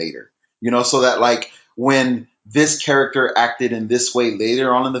handy later. So that like when this character acted in this way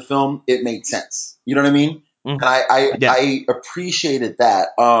later on in the film, it made sense. You know what I mean? Mhm. And I Yeah. I appreciated that.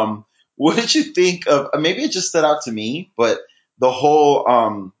 What did you think of? Maybe it just stood out to me, but the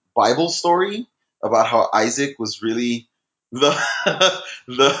whole Bible story about how Isaac was really the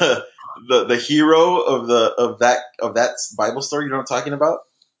the the hero of that Bible story. You know what I'm talking about?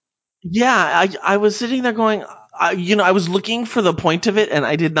 Yeah, I was sitting there going, I was looking for the point of it and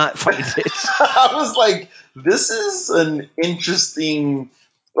I did not find it. I was like, this is an interesting,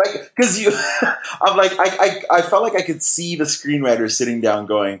 like, because I'm like, I felt like I could see the screenwriter sitting down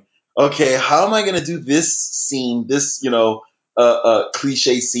going, okay, how am I going to do this scene, this,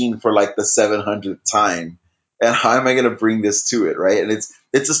 cliche scene for like the 700th time? And how am I going to bring this to it, right? And it's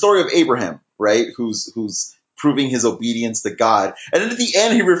the story of Abraham, right? Who's proving his obedience to God. And then at the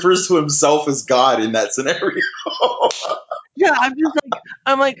end, he refers to himself as God in that scenario. Yeah,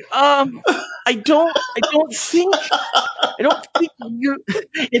 I'm like, I don't think you.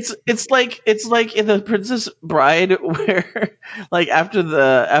 It's like in the Princess Bride where like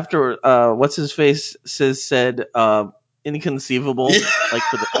after what's his face said inconceivable Yeah. like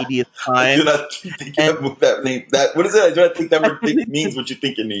for the 80th I do time, not think and that move that name. That what is it? I do not think that I word think means what you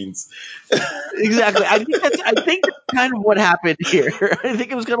think it means. exactly. I think that's kind of what happened here. I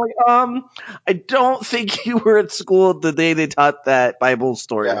think it was kind of like I don't think you were at school the day they taught that Bible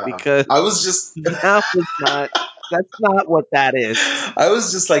story Yeah, because I was just that was not that's not what that is. I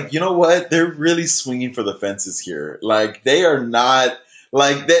was just like, you know what? They're really swinging for the fences here. Like they are not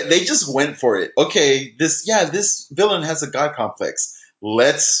like they just went for it. Okay, this villain has a god complex.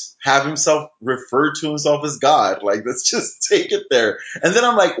 Let's have himself refer to himself as God. Like let's just take it there. And then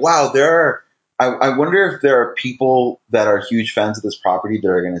I'm like, wow, I wonder if there are people that are huge fans of this property that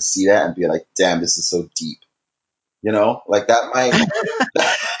are going to see that and be like, damn, this is so deep. Like that might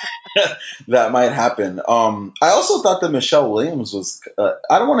that might happen. I also thought that Michelle Williams was,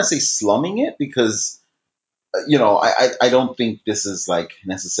 I don't want to say slumming it because, I don't think this is like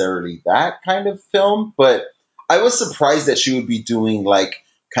necessarily that kind of film, but I was surprised that she would be doing like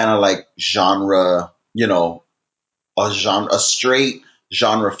kind of like genre, a straight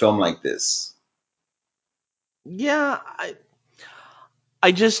genre film like this. Yeah,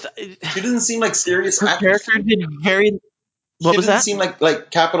 I just She doesn't seem like serious her actress. character did very. What She was doesn't that? seem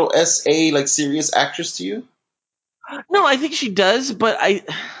like capital SA like serious actress to you. No, I think she does, but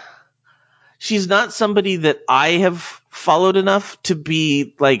she's not somebody that I have followed enough to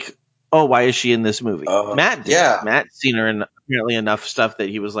be like, oh, why is she in this movie? Matt did. Yeah, Matt's seen her in apparently enough stuff that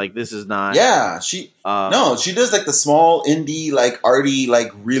he was like, this is not. yeah. She no, she does like the small indie, like arty,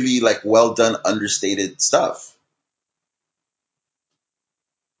 like really like well done, understated stuff.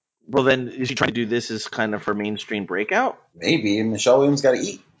 Well, then is she trying to do this as kind of her mainstream breakout? Maybe Michelle Williams got to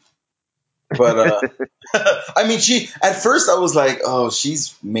eat, but I mean, she at first I was like, oh,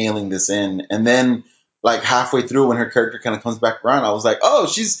 she's mailing this in, and then like halfway through when her character kind of comes back around, I was like, oh,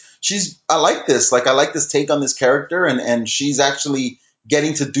 she's I like this, like I like this take on this character, and she's actually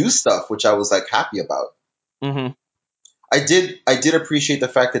getting to do stuff, which I was like happy about. Mm-hmm. I did appreciate the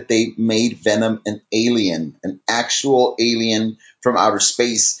fact that they made Venom an alien, an actual alien from outer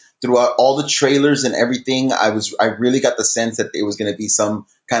space. Throughout all the trailers and everything, I really got the sense that it was going to be some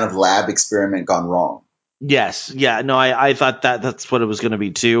kind of lab experiment gone wrong. Yes. Yeah. No, I thought that's what it was going to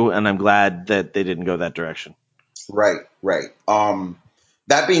be too, and I'm glad that they didn't go that direction. Right, right.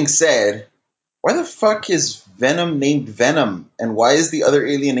 That being said, why the fuck is Venom named Venom? And why is the other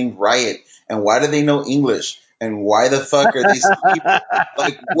alien named Riot? And why do they know English? And why the fuck are they people?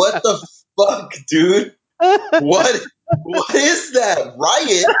 Like, what the fuck, dude? What is that?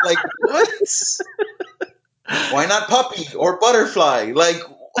 Riot? Like, what? Why not puppy or butterfly? Like,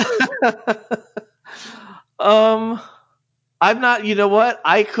 I'm not. You know what?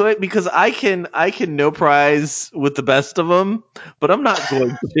 I could because I can no prize with the best of them, but I'm not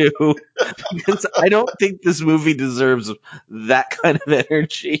going to because I don't think this movie deserves that kind of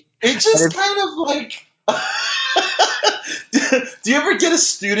energy. it just kind of like. Do you ever get a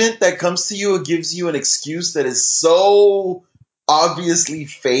student that comes to you and gives you an excuse that is so obviously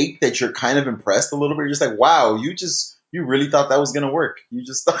fake that you're kind of impressed a little bit? You're just like, wow, you really thought that was gonna work. You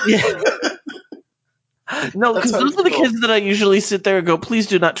just thought. Yeah. No, because those are the kids that I usually sit there and go, please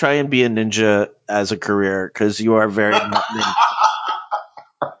do not try and be a ninja as a career because you are very not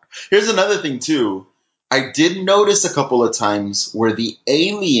ninja. Here's another thing too. I did notice a couple of times where the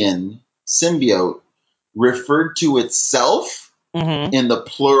alien symbiote referred to itself in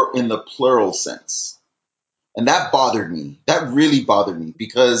the plural sense. And that bothered me. That really bothered me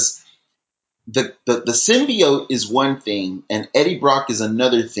because the symbiote is one thing and Eddie Brock is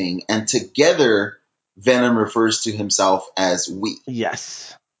another thing, and together Venom refers to himself as we.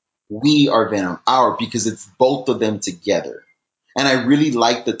 Yes. We are Venom, our, because it's both of them together. And I really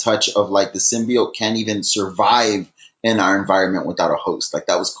like the touch of like the symbiote can't even survive in our environment without a host. Like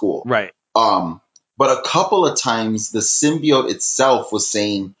that was cool. Right. But a couple of times the symbiote itself was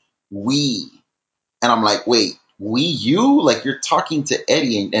saying we. And I'm like, wait, we, you? Like you're talking to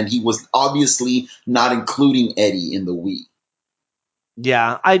Eddie, and he was obviously not including Eddie in the we.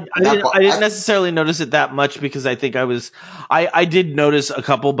 Yeah, I didn't necessarily notice it that much because I think I did notice a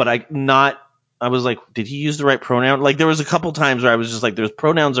couple, but I was like, did he use the right pronoun? Like there was a couple times where I was just like, those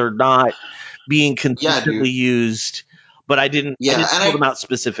pronouns are not being consistently used, but I didn't pull them out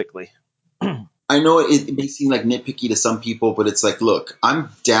specifically. I know it may seem like nitpicky to some people, but it's like, look, I'm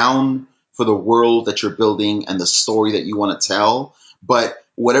down for the world that you're building and the story that you want to tell, but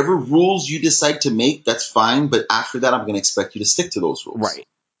whatever rules you decide to make, that's fine. But after that, I'm going to expect you to stick to those rules. Right.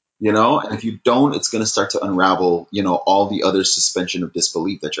 You know, and if you don't, it's going to start to unravel, you know, all the other suspension of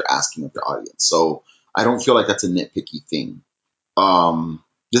disbelief that you're asking of your audience. So I don't feel like that's a nitpicky thing.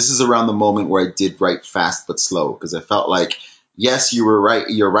 This is around the moment where I did write fast but slow because I felt like, yes, you were right.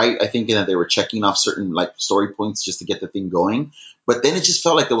 You're right. I think that they were checking off certain like story points just to get the thing going. But then it just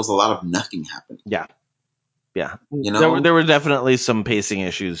felt like there was a lot of nothing happening. Yeah. Yeah. You know, there were definitely some pacing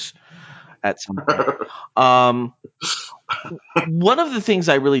issues at some point. One of the things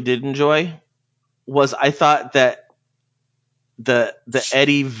I really did enjoy was I thought that the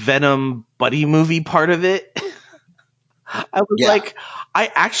Eddie Venom buddy movie part of it, I was like, I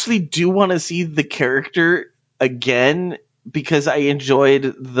actually do want to see the character again because I enjoyed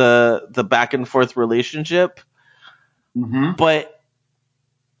the back and forth relationship. Mm-hmm. But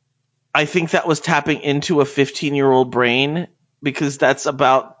I think that was tapping into a 15-year-old brain because that's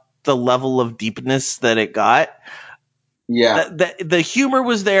about the level of deepness that it got. Yeah. The humor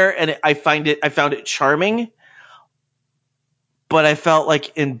was there and I found it charming, but I felt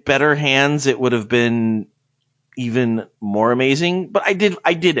like in better hands it would have been even more amazing. But I did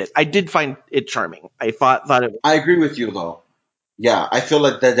it. I did find it charming. I thought it. I agree with you though. Yeah, I feel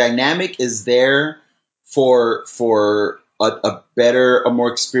like the dynamic is there for a better, a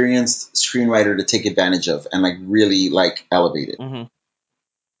more experienced screenwriter to take advantage of and like really like elevate it. Mm-hmm.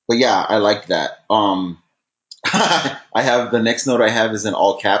 But yeah, I like that. I have the next note I have is in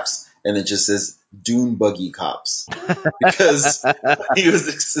all caps, and it just says "Dune Buggy Cops" because he was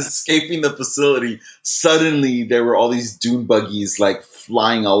escaping the facility. Suddenly, there were all these dune buggies like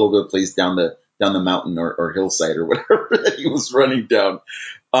flying all over the place down the mountain or hillside or whatever that he was running down.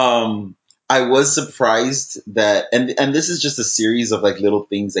 I was surprised that, and this is just a series of like little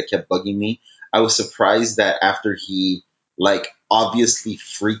things that kept bugging me. I was surprised that after he like obviously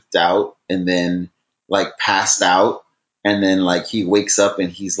freaked out and then like passed out, and then like he wakes up and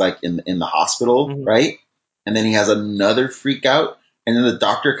he's like in the hospital, Mm-hmm. right? And then he has another freak out, and then the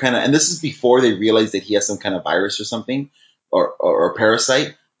doctor kind of, and this is before they realize that he has some kind of virus or something, or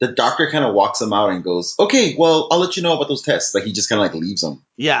parasite. The doctor kind of walks him out and goes, "Okay, well, I'll let you know about those tests." Like he just kind of like leaves him.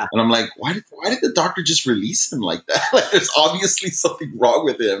 Yeah. And I'm like, why did the doctor just release him like that? Like there's obviously something wrong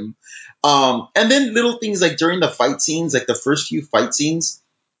with him. And then little things like during the fight scenes, like the first few fight scenes,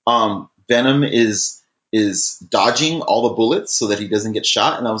 Venom is dodging all the bullets so that he doesn't get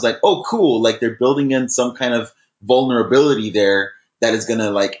shot. And I was like, oh, cool. Like they're building in some kind of vulnerability there that is going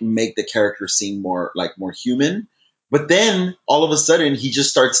to like make the character seem more human. But then all of a sudden he just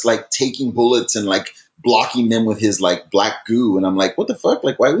starts like taking bullets and like blocking them with his like black goo. And I'm like, what the fuck?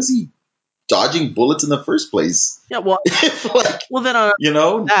 Like, why was he dodging bullets in the first place? Yeah, well, like, well then on you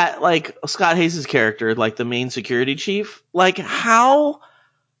know, that, like Scott Hayes' character, like the main security chief, like how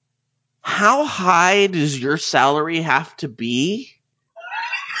high does your salary have to be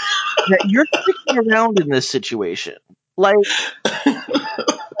that you're sticking around in this situation? Like,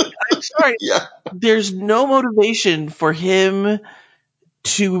 I'm sorry, yeah, there's no motivation for him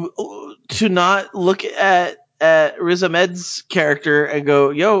to not look at Riz Ahmed's character and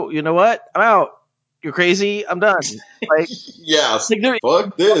go, "Yo, you know what? I'm out. You're crazy. I'm done." Like, yeah,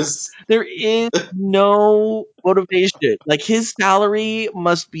 fuck this. there is no motivation. Like his salary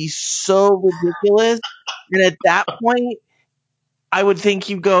must be so ridiculous, and at that point, I would think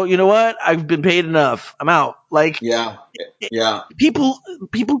you go, "You know what? I've been paid enough. I'm out." Like Yeah, yeah. people's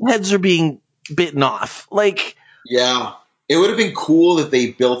heads are being bitten off. Like, Yeah, it would have been cool if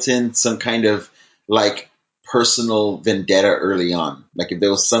they built in some kind of like personal vendetta early on. Like if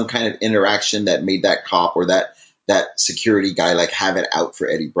there was some kind of interaction that made that cop or that security guy like have it out for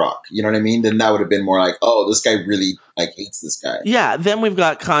Eddie Brock. You know what I mean? Then that would have been more like, oh, this guy really like hates this guy. yeah, then we've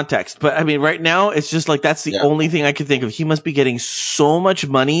got context. But I mean, right now it's just like that's the Yeah. only thing I can think of. He must be getting so much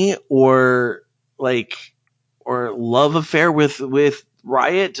money or love affair with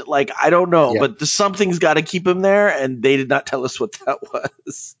Riot. Like, I don't know, Yeah. but something's got to keep him there, and they did not tell us what that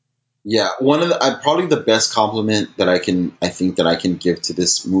was. Yeah, one of the probably the best compliment that I think that I can give to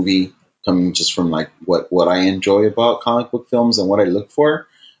this movie, coming just from like what I enjoy about comic book films and what I look for.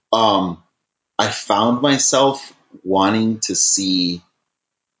 I found myself wanting to see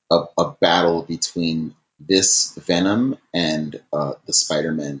a battle between this Venom and the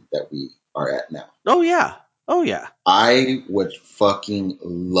Spider-Man that we are at now. Oh yeah. Oh yeah. I would fucking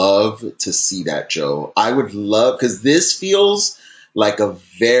love to see that, Joe. I would love, because this feels like a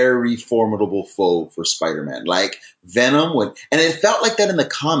very formidable foe for Spider-Man. Like Venom would, and it felt like that in the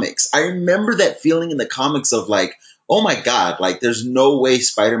comics. I remember that feeling in the comics of like, oh my God, like there's no way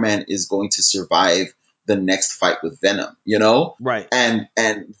Spider-Man is going to survive the next fight with Venom, you know? Right. And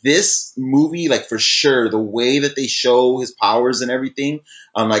this movie, like for sure, the way that they show his powers and everything,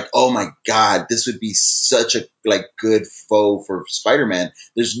 I'm like, oh my God, this would be such a like good foe for Spider-Man.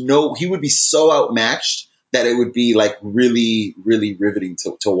 He would be so outmatched that it would be like really, really riveting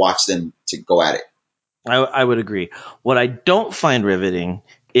to watch them to go at it. I would agree. What I don't find riveting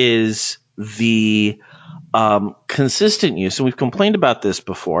is the consistent use, and we've complained about this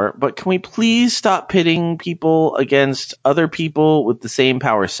before, but can we please stop pitting people against other people with the same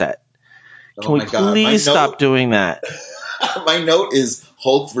power set? Can Oh we my God. please stop doing that? My note is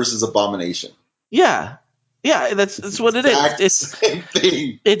Hulk versus Abomination. Yeah. Yeah, that's what it is. Same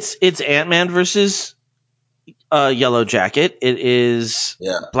thing. It's Ant-Man versus Yellow Jacket. It is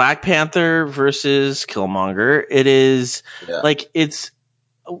Black Panther versus Killmonger. It is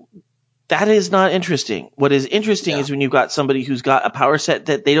that is not interesting. What is interesting is when you've got somebody who's got a power set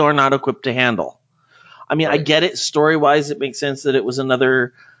that they are not equipped to handle. I mean, I get it story-wise. It makes sense that it was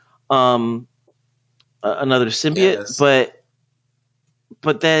another symbiote,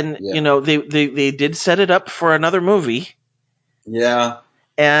 but then you know they did set it up for another movie. Yeah.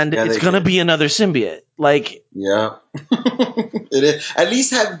 And it's going to be another symbiote. Like, yeah. It is. At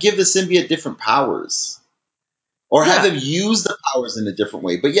least give the symbiote different powers. or have them use the powers in a different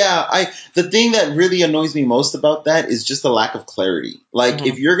way. But yeah, the thing that really annoys me most about that is just the lack of clarity. Like,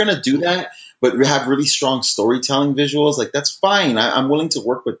 if you're gonna do that, but have really strong storytelling visuals, like, that's fine. I'm willing to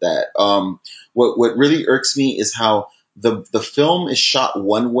work with that. What really irks me is how the film is shot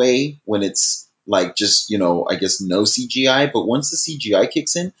one way when it's like just, I guess no CGI, but once the CGI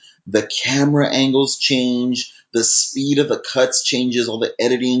kicks in, the camera angles change, the speed of the cuts changes, all the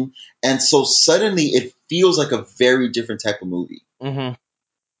editing, and so suddenly it feels like a very different type of movie. Mm-hmm.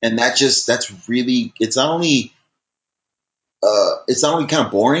 And that's really, it's not only kind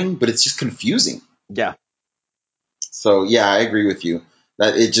of boring, but it's just confusing. Yeah. So yeah, I agree with you.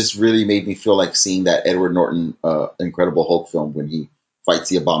 That it just really made me feel like seeing that Edward Norton Incredible Hulk film when he fights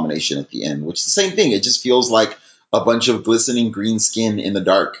the Abomination at the end, which is the same thing. It just feels like a bunch of glistening green skin in the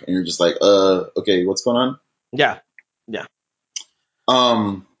dark, and you're just like, okay, what's going on? Yeah. Yeah.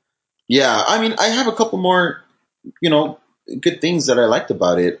 Yeah. I mean, I have a couple more, good things that I liked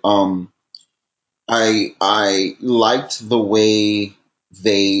about it. I liked the way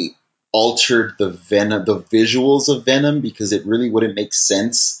they altered the visuals of Venom, because it really wouldn't make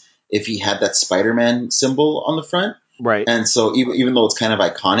sense if he had that Spider-Man symbol on the front. Right. And so even though it's kind of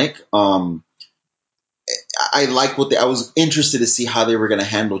iconic, I like I was interested to see how they were going to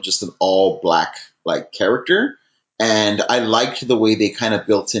handle just an all black like character. And I liked the way they kind of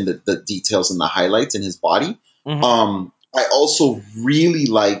built in the details and the highlights in his body. Mm-hmm. I also really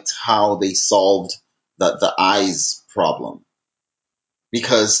liked how they solved the eyes problem,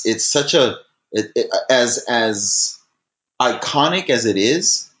 because it's such as iconic as it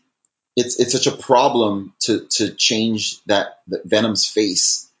is, it's such a problem to change the Venom's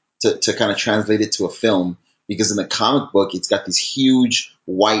face to kind of translate it to a film, because in the comic book it's got these huge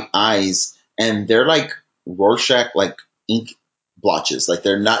white eyes, and they're like Rorschach like ink blotches, like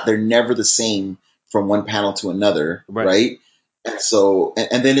they're never the same from one panel to another, right? And so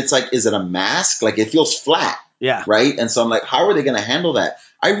and then it's like, is it a mask? Like, it feels flat. Yeah. Right. And so I'm like, how are they going to handle that?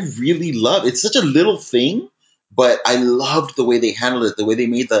 I really love it's such a little thing, but I loved the way they handled it, the way they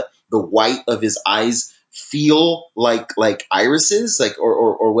made the white of his eyes feel like irises, like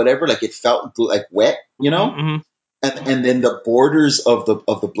or whatever, like it felt like wet, Mm-hmm. and then the borders of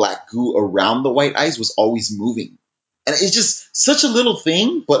the black goo around the white eyes was always moving. And it's just such a little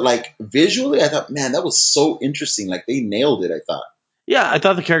thing, but like visually I thought, man, that was so interesting. Like, they nailed it, I thought. Yeah, I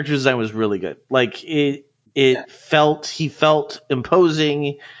thought the character design was really good. Like, he felt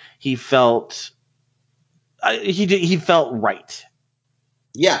imposing. He felt he felt right.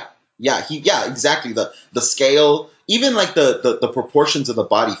 Yeah, exactly. The scale, even like the proportions of the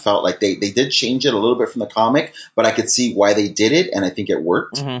body felt like they did change it a little bit from the comic, but I could see why they did it, and I think it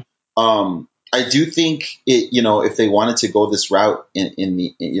worked. Mm-hmm. I do think it, if they wanted to go this route in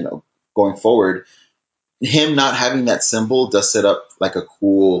the, going forward, him not having that symbol does set up like a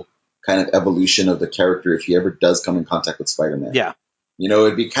cool kind of evolution of the character if he ever does come in contact with Spider-Man. Yeah.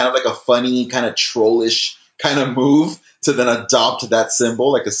 It'd be kind of like a funny, kind of trollish kind of move to then adopt that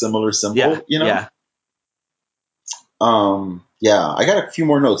symbol, like a similar symbol, Yeah. Yeah, I got a few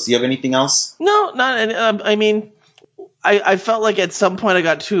more notes. Do you have anything else? No, not. I mean, I felt like at some point I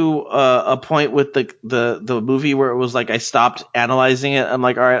got to a point with the movie where it was like I stopped analyzing it. I'm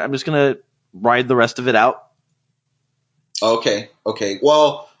like, all right, I'm just gonna ride the rest of it out. Okay.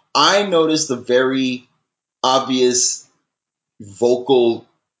 Well, I noticed the very obvious vocal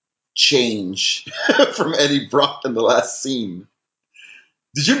change from Eddie Brock in the last scene.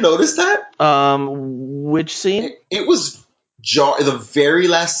 Did you notice that? Which scene? It was the very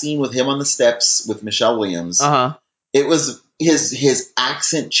last scene with him on the steps with Michelle Williams. Uh-huh. It was his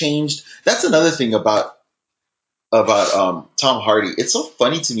accent changed. That's another thing about Tom Hardy. It's so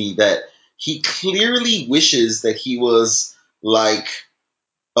funny to me that he clearly wishes that he was like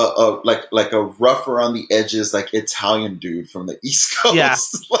like a rough around the edges, like Italian dude from the East Coast. Yeah.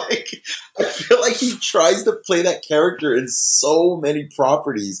 Like, I feel like he tries to play that character in so many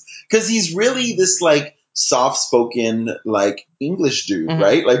properties, because he's really this like soft-spoken like English dude,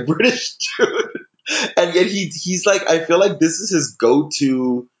 right? Like British dude, and yet he's like, I feel like this is his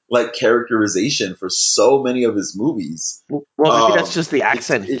go-to like characterization for so many of his movies. Well, maybe that's just the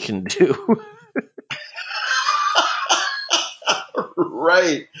accent he can do.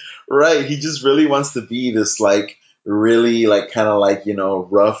 Right. He just really wants to be this like really like kind of like,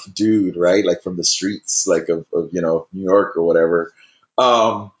 rough dude, right? Like from the streets, like of New York or whatever.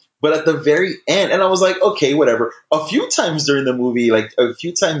 But at the very end, and I was like, okay, whatever. A few times during the movie, like a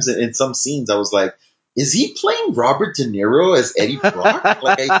few times in some scenes, I was like, is he playing Robert De Niro as Eddie Brock?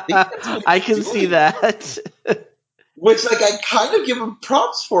 Like, I think that's what I can see that. Which, like, I kind of give him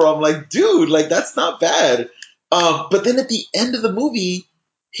props for. I'm like, dude, like, that's not bad. But then at the end of the movie,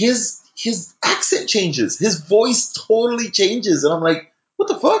 his accent changes. His voice totally changes, and I'm like, what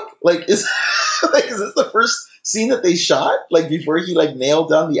the fuck? Like, is is this the first scene that they shot? Like before he like nailed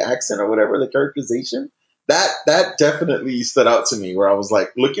down the accent or whatever, the characterization? That definitely stood out to me. Where I was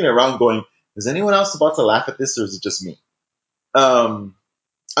like looking around, going, is anyone else about to laugh at this, or is it just me? I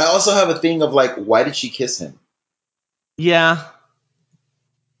also have a thing of like, why did she kiss him? Yeah.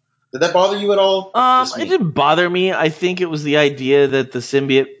 Did that bother you at all? It didn't bother me. I think it was the idea that the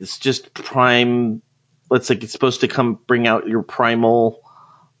symbiote is just prime. It's like it's supposed to come bring out your primal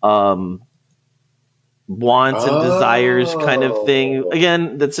wants and desires kind of thing.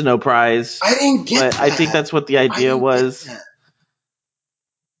 Again, that's a no prize. I didn't get that. I think that's what the idea was.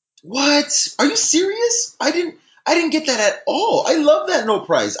 What? Are you serious? I didn't get that at all. I love that no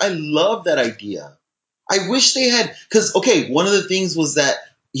prize. I love that idea. I wish they had, because okay, one of the things was that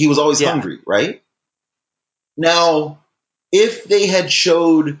he was always hungry, right? Now, if they had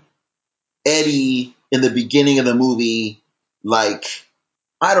showed Eddie in the beginning of the movie, like,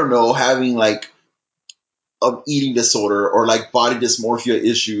 I don't know, having like a eating disorder or like body dysmorphia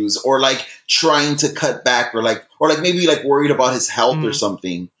issues or like trying to cut back or like maybe like worried about his health or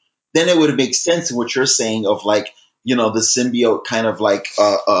something, then it would make sense in what you're saying of like, you know, the symbiote kind of like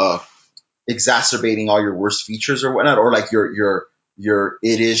exacerbating all your worst features or whatnot, or like your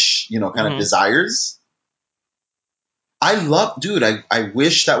it-ish, you know, kind of desires. I love, dude, I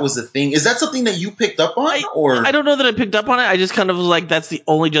wish that was a thing. Is that something that you picked up on? Or I don't know that I picked up on it. I just kind of was like, that's the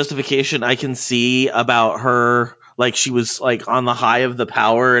only justification I can see about her. Like, she was like on the high of the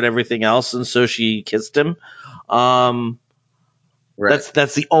power and everything else, and so she kissed him. That's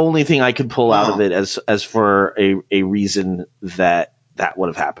the only thing I could pull out of it as for a reason that would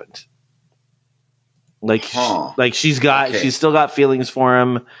have happened. Like, she's still got feelings for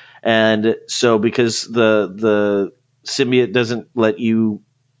him, and so because the symbiote doesn't let you,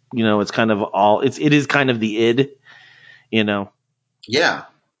 you know, it's kind of all it is kind of the id, you know. Yeah.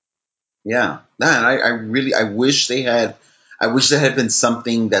 Man, I wish there had been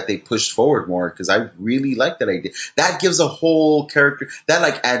something that they pushed forward more, because I really like that idea. That gives a whole character that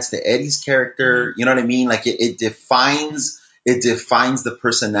like adds to Eddie's character. You know what I mean? Like it defines the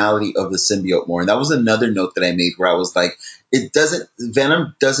personality of the symbiote more. And that was another note that I made where I was like,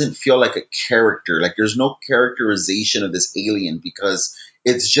 Venom doesn't feel like a character. Like there's no characterization of this alien, because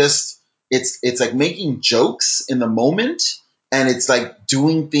it's just it's like making jokes in the moment, and it's like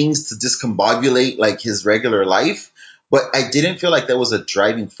doing things to discombobulate like his regular life. But I didn't feel like that was a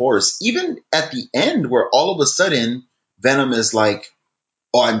driving force. Even at the end, where all of a sudden Venom is like,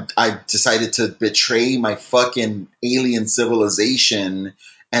 oh, I decided to betray my fucking alien civilization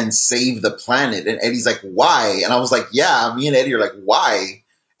and save the planet. And Eddie's like, why? And I was like, yeah, me and Eddie are like, why?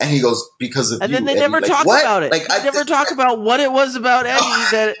 And he goes, because of and you. And then they Eddie. never like, talk what? about it. Like, they never talk about what it was about Eddie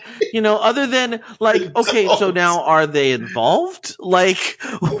that, you know, other than like, okay, so now are they involved? Like,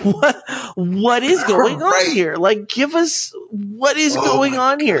 what is going on here? Like, give us what is going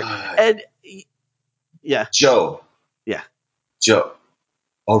on here. And yeah, Joe,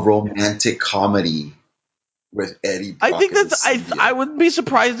 a romantic yeah. comedy with Eddie Brock. I think that's I wouldn't be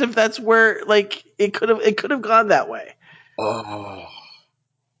surprised if that's where like it could have gone that way. Oh,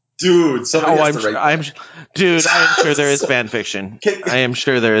 dude! I'm sure there is fan fiction. I am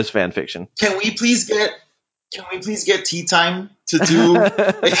sure there is fan fiction. Can we please get Tea Time to do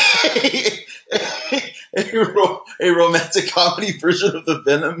a romantic comedy version of the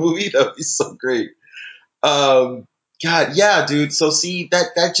Venom movie? That would be so great. God, yeah, dude. So see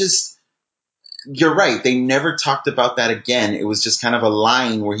that just. You're right. They never talked about that again. It was just kind of a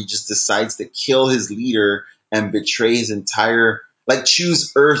line where he just decides to kill his leader and betray his entire, like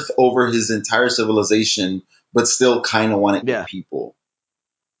choose Earth over his entire civilization, but still kind of want to eat people.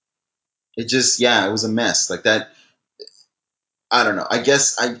 It just, it was a mess like that. I don't know. I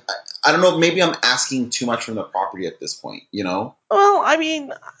guess I don't know. Maybe I'm asking too much from the property at this point, you know? Well, I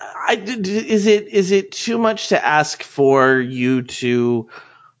mean, is it too much to ask for you to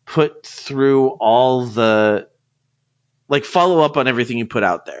put through all the, like, follow up on everything you put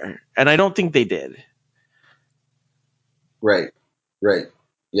out there? And I don't think they did. Right.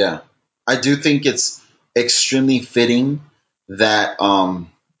 Yeah. I do think it's extremely fitting that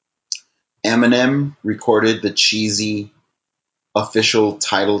Eminem recorded the cheesy official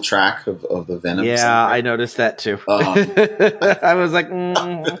title track of the Venom soundtrack. I noticed that too. I was like,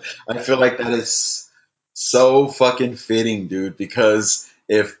 I feel like that is so fucking fitting, dude, because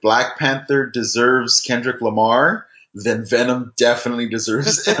if Black Panther deserves Kendrick Lamar, then Venom definitely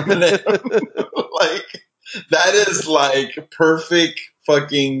deserves Eminem. Like, that is like perfect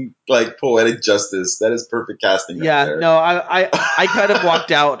fucking like poetic justice. That is perfect casting. Yeah, right there. no, I kind of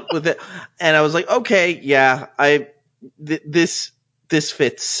walked out with it, and I was like, okay, yeah, this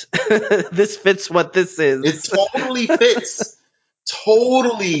fits. This fits what this is. It totally fits.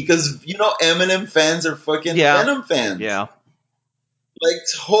 Totally, because Eminem fans are fucking Venom fans. Yeah. Like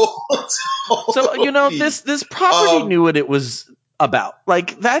totally. So this property knew what it was about.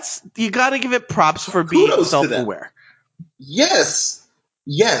 Like you got to give it props for being self-aware. Yes,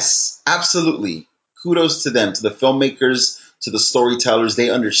 absolutely. Kudos to them, to the filmmakers, to the storytellers.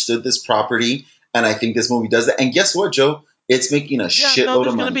 They understood this property, and I think this movie does that. And guess what, Joe? It's making a shitload of money.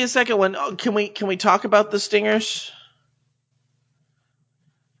 There's going to be a second one. Oh, can we talk about the stingers?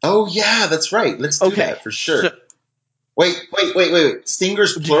 Oh yeah, that's right. Let's do that for sure. So, wait.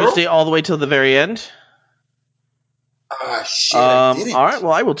 Stingers plural? Did you stay all the way till the very end? Ah, shit, I didn't. All right,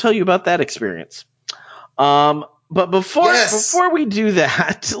 well, I will tell you about that experience. But before we do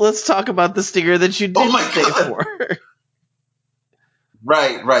that, let's talk about the stinger that you did stay for.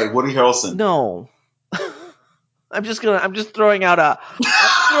 Right. Woody Harrelson. No. I'm just throwing out a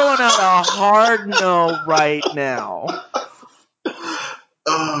hard no right now.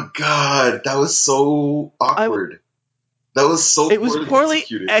 Oh God, that was so awkward. That was so It was poorly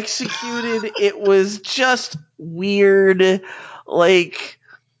executed. It was just weird. Like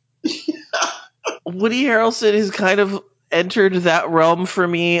Woody Harrelson has kind of entered that realm for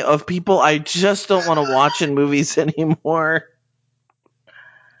me of people I just don't want to watch in movies anymore.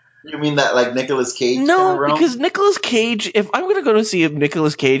 You mean that like Nicolas Cage? No, kind of realm? Because Nicolas Cage, if I'm going to go to see a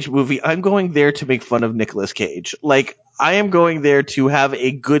Nicolas Cage movie, I'm going there to make fun of Nicolas Cage. Like, I am going there to have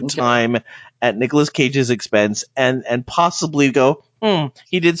a good time at Nicolas Cage's expense and possibly go,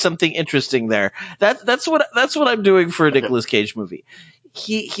 he did something interesting there. That's what I'm doing for a Nicolas Cage movie.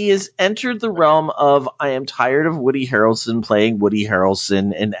 He has entered the realm of I am tired of Woody Harrelson playing Woody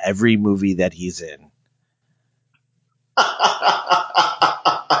Harrelson in every movie that he's in.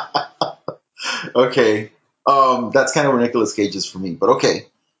 Okay, that's kind of where Nicolas Cage is for me. But okay,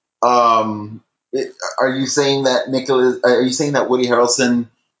 are you saying that Are you saying that Woody Harrelson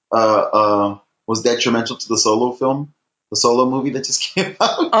was detrimental to the Solo film, the Solo movie that just came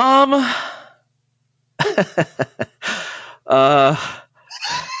out?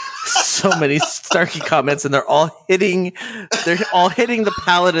 So many snarky comments, and they're all hitting the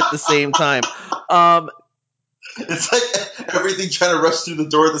palate at the same time. It's like everything trying to rush through the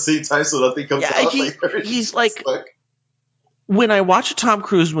door at the same time, so nothing comes out. He's like, when I watch a Tom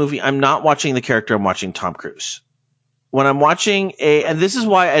Cruise movie, I'm not watching the character; I'm watching Tom Cruise. When I'm watching and this is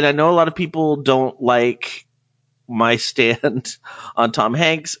why, and I know a lot of people don't like my stand on Tom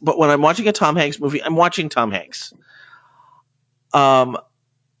Hanks, but when I'm watching a Tom Hanks movie, I'm watching Tom Hanks. And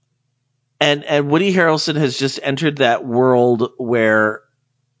Woody Harrelson has just entered that world where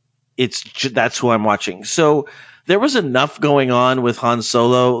that's who I'm watching. So there was enough going on with Han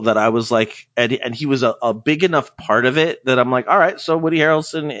Solo that I was like, and he was a big enough part of it that I'm like, all right, so Woody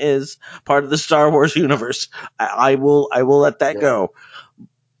Harrelson is part of the Star Wars universe. I will let that go.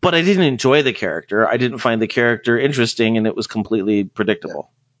 But I didn't enjoy the character. I didn't find the character interesting, and it was completely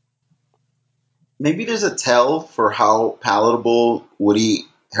predictable. Maybe there's a tell for how palatable Woody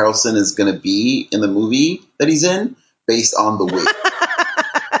Harrelson is going to be in the movie that he's in based on the wig.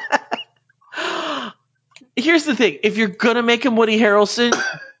 Here's the thing. If you're going to make him Woody Harrelson,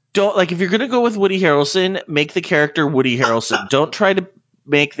 if you're going to go with Woody Harrelson, make the character Woody Harrelson. Don't try to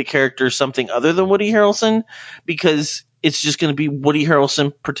make the character something other than Woody Harrelson, because it's just going to be Woody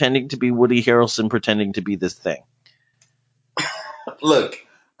Harrelson pretending to be Woody Harrelson pretending to be this thing. Look,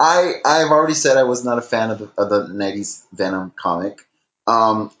 I've already said I was not a fan of the 90s Venom comic.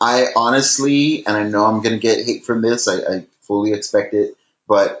 I honestly, and I know I'm going to get hate from this, I fully expect it,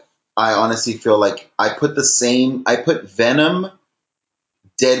 but I honestly feel like I put Venom,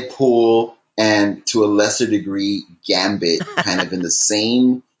 Deadpool, and to a lesser degree, Gambit kind of in the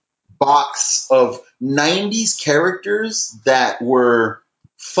same box of 90s characters that were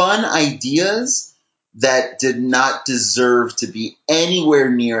fun ideas that did not deserve to be anywhere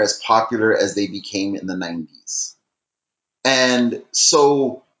near as popular as they became in the 90s. And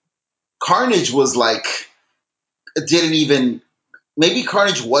so Carnage was like, maybe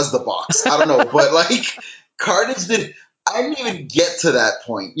Carnage was the box. I don't know. But like Carnage I didn't even get to that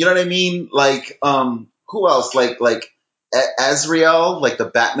point. You know what I mean? Like, who else? Like Azrael, like the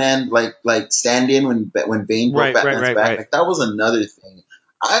Batman, like stand-in when Bane broke Batman's back. Like that was another thing.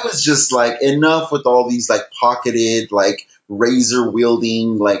 I was just like, enough with all these like pocketed, like razor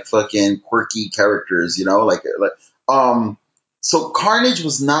wielding, like fucking quirky characters, so Carnage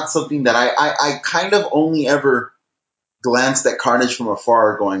was not something that I kind of only ever glanced at Carnage from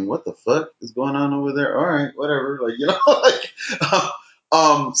afar, going, "What the fuck is going on over there?" All right, whatever. Like,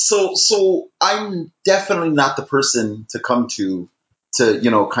 so I'm definitely not the person to come to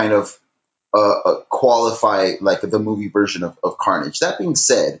kind of qualify like the movie version of Carnage. That being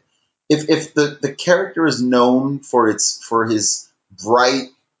said, if the character is known for his bright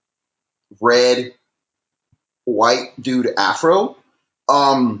red white dude afro,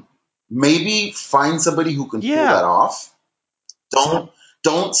 maybe find somebody who can pull that off.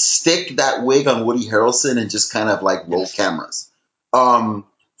 Don't stick that wig on Woody Harrelson and just kind of like roll cameras. From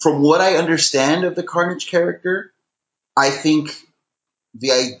what I understand of the Carnage character, I think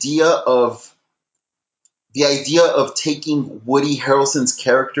the idea of taking Woody Harrelson's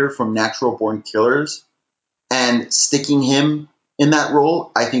character from Natural Born Killers and sticking him in that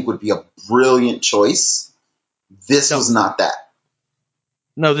role, I think would be a brilliant choice. This was not that.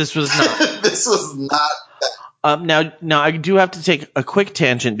 No, this was not. This was not that. Now I do have to take a quick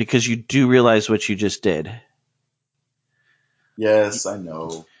tangent because you do realize what you just did. Yes, I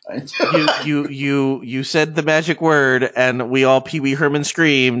know. You said the magic word, and we all Pee Wee Herman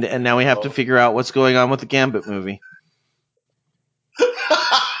screamed, and now we have to figure out what's going on with the Gambit movie.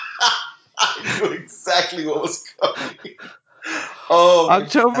 I knew exactly what was coming. Oh,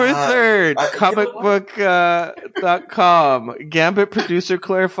 October 3rd, comicbook.com. Gambit producer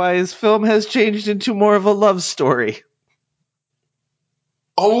clarifies film has changed into more of a love story.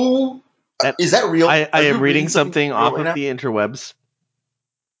 Oh, is that real? I am reading something off of the interwebs.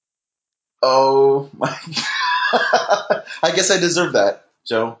 Oh my God. I guess I deserve that,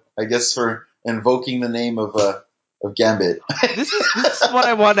 Joe. I guess for invoking the name of Gambit. This is what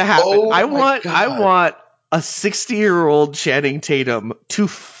I want to happen. Oh, I want a 60-year-old Channing Tatum to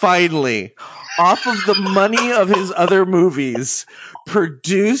finally, off of the money of his other movies,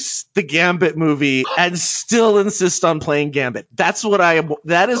 produce the Gambit movie and still insist on playing Gambit. That is what I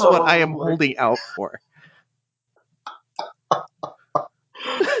am holding out for.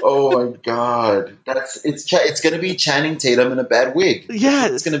 Oh my God. It's going to be Channing Tatum in a bad wig. Yeah.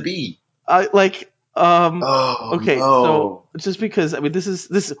 It's going to be. Okay, no. So just because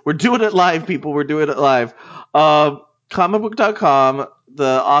this we're doing it live, people. We're doing it live. Comicbook.com.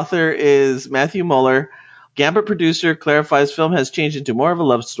 The author is Matthew Muller. Gambit producer clarifies film has changed into more of a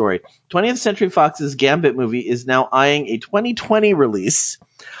love story. 20th Century Fox's Gambit movie is now eyeing a 2020 release,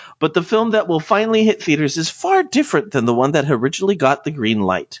 but the film that will finally hit theaters is far different than the one that originally got the green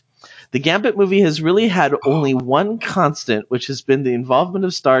light. The Gambit movie has really had only one constant, which has been the involvement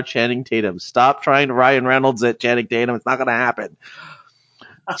of star Channing Tatum. Stop trying to Ryan Reynolds at Channing Tatum. It's not going to happen.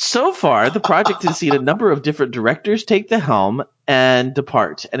 So far, the project has seen a number of different directors take the helm and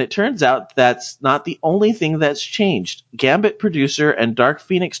depart, and it turns out that's not the only thing that's changed. Gambit producer and Dark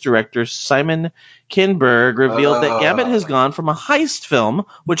Phoenix director Simon Kinberg revealed that Gambit has gone from a heist film,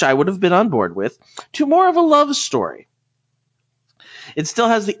 which I would have been on board with, to more of a love story. It still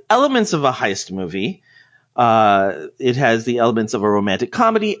has the elements of a heist movie. It has the elements of a romantic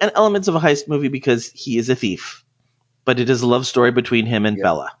comedy and elements of a heist movie because he is a thief. But it is a love story between him and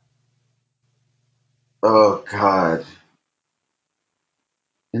Bella. Oh, God.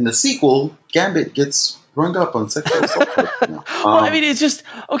 In the sequel, Gambit gets rung up on sexual assault. Well, I mean, it's just...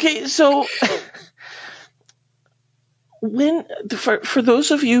 Okay, so... For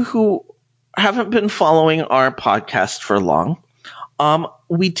those of you who haven't been following our podcast for long,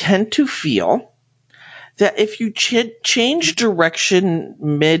 we tend to feel that if you change direction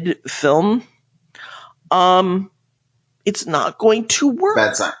mid-film, it's not going to work.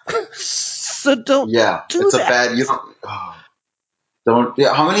 Bad sign. So don't do it's that. A bad. You don't.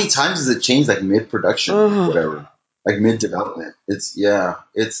 Yeah, how many times has it changed? Like mid-production, or whatever, like mid-development. It's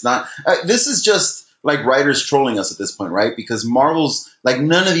not. This is just like writers trolling us at this point, right? Because Marvel's like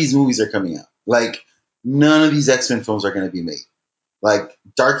none of these movies are coming out. Like none of these X-Men films are going to be made. Like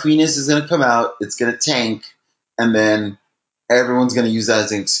Dark Phoenix is going to come out. It's going to tank, and then everyone's going to use that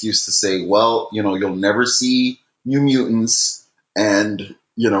as an excuse to say, well, you'll never see New Mutants, and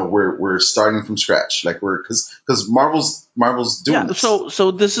we're starting from scratch, like because Marvel's doing this.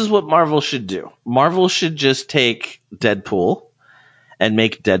 So this is what Marvel should do. Marvel should just take Deadpool and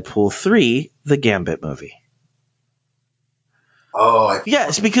make Deadpool 3 the Gambit movie.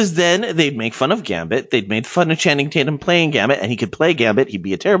 Yes, because then they'd make fun of Gambit. They'd make fun of Channing Tatum playing Gambit, and he could play Gambit. He'd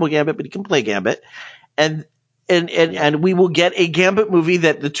be a terrible Gambit, but he can play Gambit. And we will get a Gambit movie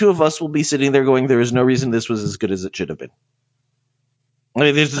that the two of us will be sitting there going, there is no reason this was as good as it should have been. I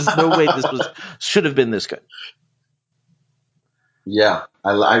mean, there's just no way this should have been this good. Yeah,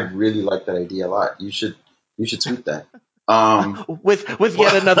 I really like that idea a lot. You should tweet that. With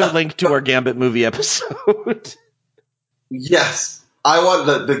yet another link to our Gambit movie episode. Yes, I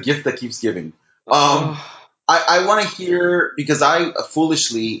want the gift that keeps giving. I want to hear, because I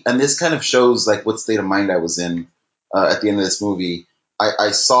foolishly, and this kind of shows like what state of mind I was in at the end of this movie.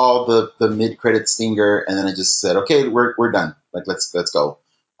 I saw the mid credit stinger, and then I just said, okay, we're done. Like let's go.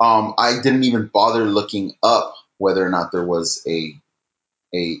 I didn't even bother looking up whether or not there was a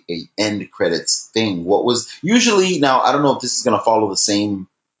end credits thing. What was usually, now I don't know if this is going to follow the same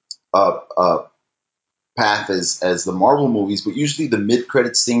uh, path as the Marvel movies, but usually the mid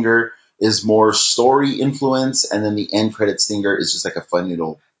credit stinger is more story influence, and then the end credit stinger is just like a fun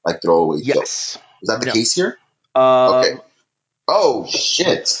little like throwaway joke. Yes. Is that the Yep. case here? Okay. Oh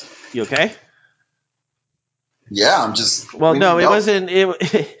shit. You okay? Yeah, I'm just. Well, no, it wasn't.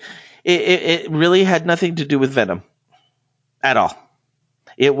 It really had nothing to do with Venom at all.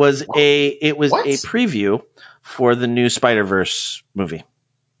 It was a preview for the new Spider-Verse movie.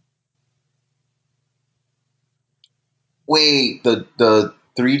 Wait, the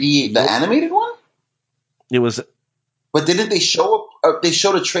 3D, the animated one? It was. But didn't they show up? They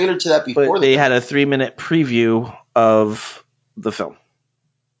showed a trailer to that before. But they had a 3-minute preview of the film.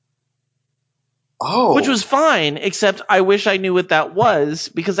 Oh. Which was fine, except I wish I knew what that was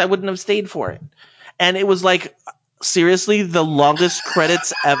because I wouldn't have stayed for it. And it was like, seriously, the longest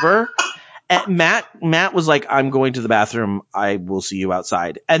credits ever. And Matt was like, I'm going to the bathroom. I will see you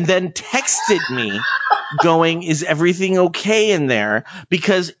outside. And then texted me going, is everything okay in there?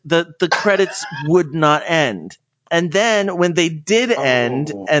 Because the credits would not end. And then when they did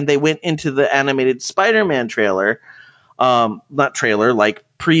end and they went into the animated Spider-Man trailer, not trailer, like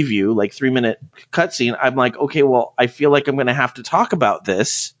preview, like 3-minute cutscene, I'm like, okay, well, I feel like I'm going to have to talk about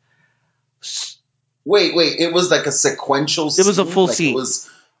this. Wait, it was like a sequential scene? It was a full like scene. It was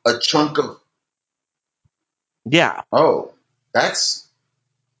a chunk of. Yeah. Oh, that's.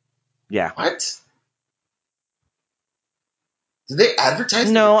 Yeah. What? Did they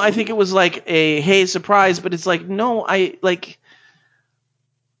advertise? No, I think it was like a, hey, surprise, but it's like, no,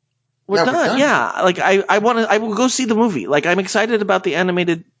 we're done. Yeah. Like I will go see the movie. Like I'm excited about the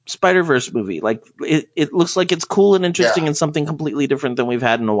animated Spider-Verse movie. Like it looks like it's cool and interesting and something completely different than we've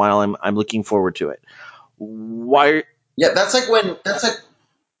had in a while. I'm looking forward to it. Why? Yeah, that's like right.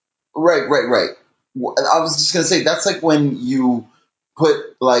 I was just gonna say that's like when you put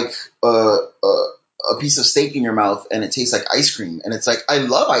like a piece of steak in your mouth and it tastes like ice cream, and it's like I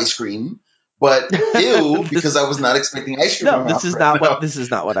love ice cream, but ew, because I was not expecting ice cream. No, this is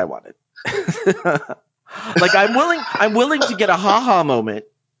not what I wanted. Like I'm willing to get a haha moment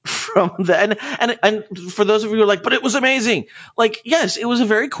from the and for those of you who are like, but it was amazing. Like, yes, it was a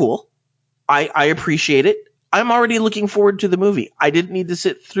very cool. I appreciate it. I'm already looking forward to the movie. I didn't need to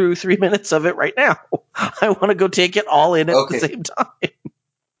sit through 3 minutes of it right now. I want to go take it all in at the same time.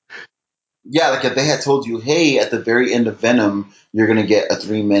 Yeah, like if they had told you, hey, at the very end of Venom, you're gonna get a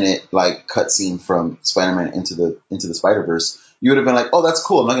 3-minute like cutscene from Spider-Man into the Spider-Verse, you would have been like, oh, that's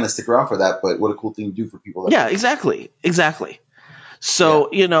cool. I'm not gonna stick around for that, but what a cool thing to do for people. Yeah, exactly. So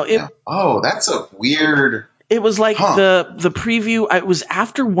oh, that's a weird. It was like the preview. It was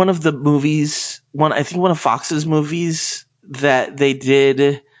after one of the movies, one of Fox's movies that they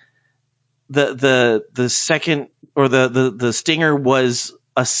did. The second or the stinger was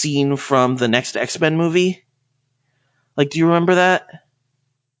a scene from the next X-Men movie. Like, do you remember that?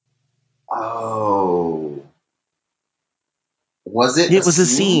 Oh, was it? It was a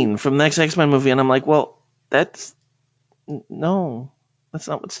scene from the next X-Men movie, and I'm like, well, that's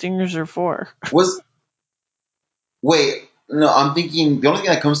not what stingers are for. Wait, no, I'm thinking the only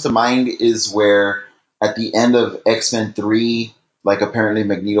thing that comes to mind is where at the end of X-Men 3, like apparently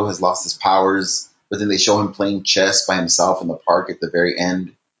Magneto has lost his powers, but then they show him playing chess by himself in the park at the very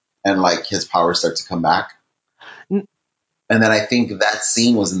end, and like his powers start to come back. And then I think that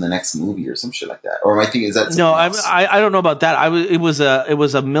scene was in the next movie or some shit like that. Or am I thinking, is that no? I don't know about that. It was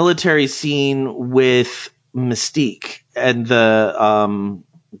a military scene with Mystique and the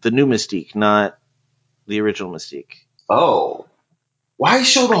new Mystique, not the original Mystique. Oh, why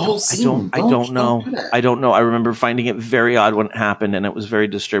show the whole scene? I don't know. I don't know. I remember finding it very odd when it happened, and it was very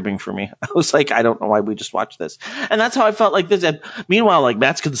disturbing for me. I was like, I don't know why we just watched this, and that's how I felt like this. And meanwhile, like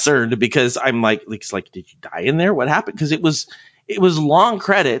Matt's concerned because I'm like, did you die in there? What happened? Because it was long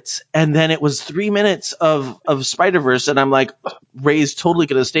credits, and then it was 3 minutes of Spider-Verse, and I'm like, Ray's totally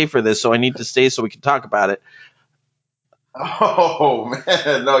going to stay for this, so I need to stay so we can talk about it. Oh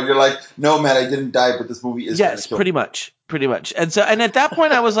man, no, you're like, no man, I didn't die, but this movie is. Yes, pretty much. And so, and at that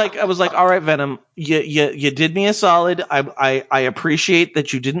point, I was like, all right, Venom, you did me a solid. I appreciate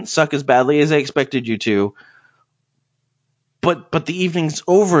that you didn't suck as badly as I expected you to. but the evening's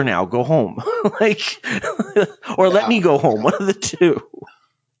over now. Go home, like, or let me go home. One of the two.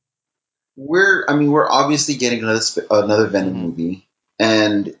 We're obviously getting another Venom movie,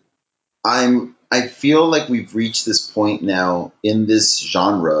 and I feel like we've reached this point now in this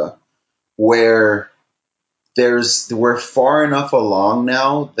genre where we're far enough along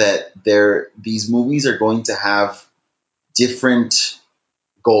now that these movies are going to have different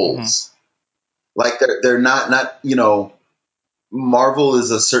goals. Like they're not Marvel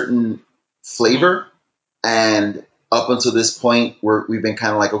is a certain flavor, and up until this point we've been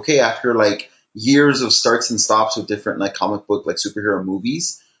kind of like, okay, after like years of starts and stops with different like comic book like superhero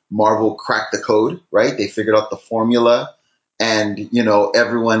movies, Marvel cracked the code, right? They figured out the formula, and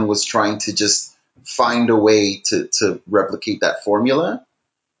everyone was trying to just find a way to replicate that formula.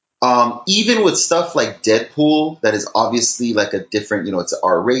 Even with stuff like Deadpool, that is obviously like a different, it's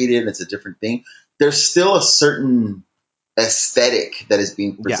R-rated, it's a different thing. There's still a certain aesthetic that is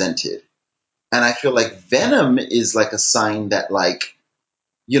being presented. And I feel like Venom is like a sign that, like,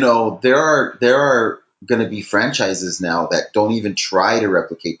 there are going to be franchises now that don't even try to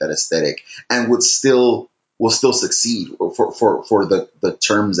replicate that aesthetic and will still succeed for the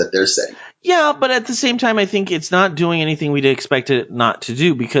terms that they're setting. Yeah, but at the same time, I think it's not doing anything we'd expect it not to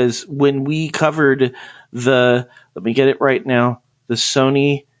do, because when we covered let me get it right now, the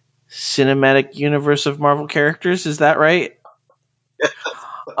Sony Cinematic Universe of Marvel characters, is that right?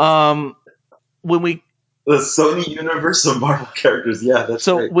 The Sony Universe of Marvel characters, yeah, that's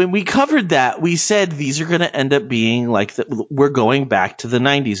so right. When we covered that, we said these are going to end up being like we're going back to the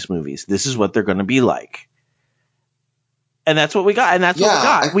 90s movies. This is what they're going to be like. And that's what we got. And that's what we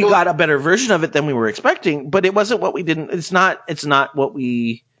got. We got a better version of it than we were expecting, but it wasn't what we didn't. It's not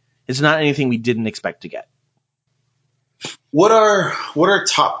anything we didn't expect to get. What are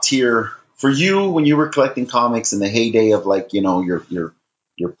top tier for you when you were collecting comics in the heyday of, like, your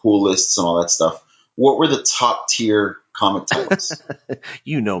pool lists and all that stuff? What were the top tier comic titles?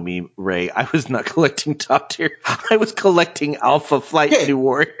 You know me, Ray. I was not collecting top tier. I was collecting Alpha Flight New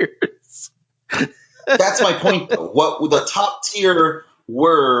Warriors. That's my point, though. What the top tier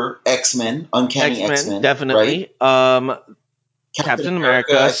were: X-Men, Uncanny X-Men, definitely. Right? Captain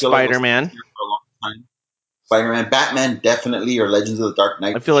America, Spider-Man. Spider-Man, Batman, definitely, or Legends of the Dark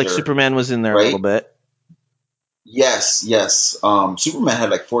Knight. I feel like Superman was in there a little bit. Yes. Superman had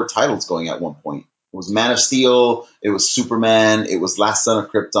like 4 titles going at one point. It was Man of Steel, it was Superman, it was Last Son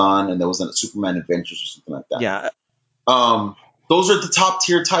of Krypton, and there was a Superman Adventures or something like that. Yeah. Those are the top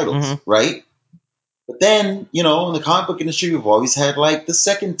tier titles, right? But then, in the comic book industry, we've always had like the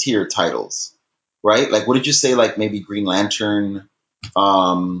second tier titles, right? Like, what did you say? Like maybe Green Lantern.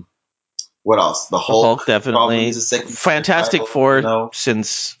 What else? The Hulk definitely. Is a second Fantastic Four,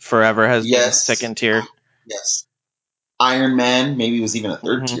 since forever has been second tier. Yes. Iron Man maybe was even a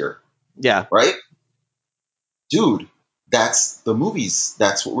third tier. Yeah. Right? Dude, that's the movies.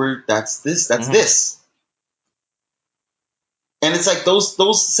 That's this. And it's like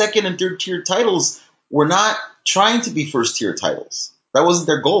those second and third tier titles were not trying to be first tier titles. That wasn't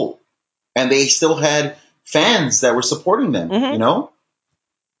their goal. And they still had fans that were supporting them, And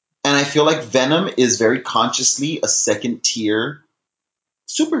I feel like Venom is very consciously a second tier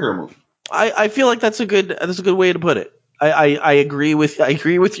superhero movie. I feel like that's a good way to put it. I agree with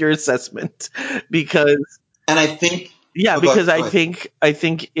your assessment, because, and I think because I think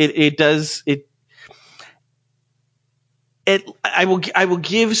it does it. I will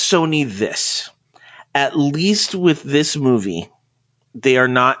give Sony this. At least with this movie, they are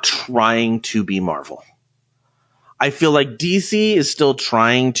not trying to be Marvel. I feel like DC is still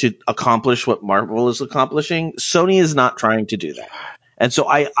trying to accomplish what Marvel is accomplishing. Sony is not trying to do that. And so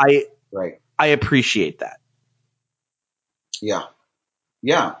I appreciate that. Yeah.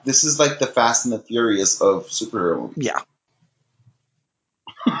 Yeah. This is like the Fast and the Furious of superhero movies. Yeah.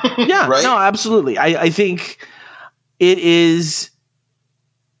 Yeah. Right? No, absolutely. I think it is.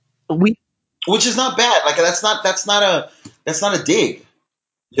 Which is not bad. Like that's not a dig.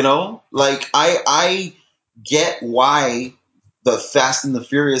 Like I get why the Fast and the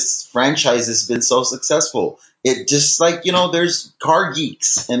Furious franchise has been so successful. It just, like, there's car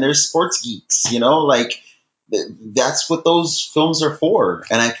geeks and there's sports geeks, like that's what those films are for.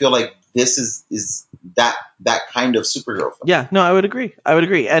 And I feel like this is that kind of superhero film. Yeah, no, I would agree.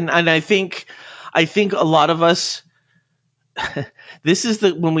 And I think a lot of us, this is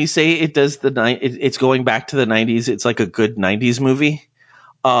when we say it does it's going back to the 90s, it's like a good 90s movie.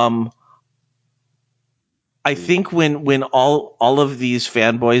 I think when all of these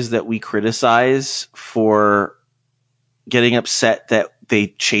fanboys that we criticize for getting upset that they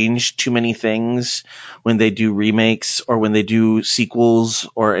change too many things when they do remakes or when they do sequels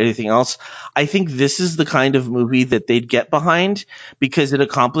or anything else. I think this is the kind of movie that they'd get behind because it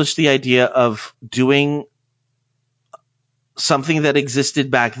accomplished the idea of doing something that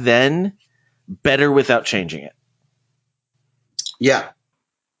existed back then better without changing it. Yeah.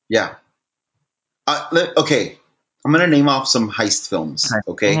 Yeah. Okay. I'm going to name off some heist films.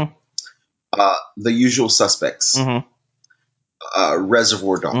 Okay. Mm-hmm. The Usual Suspects, Mm-hmm.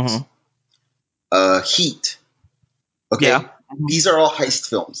 Reservoir Dogs, Mm-hmm. Heat. Okay. Yeah. These are all heist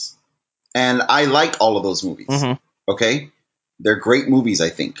films. And I like all of those movies. Mm-hmm. Okay. They're great movies, I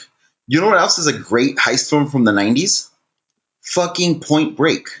think. You know what else is a great heist film from the 90s? Fucking Point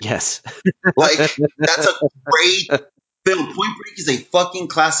Break. Yes. Like, that's a great film. Point Break is a fucking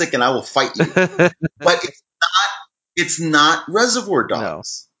classic, and I will fight you. But it's not Reservoir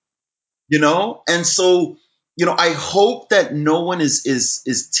Dogs. You know? And so, you know, I hope that no one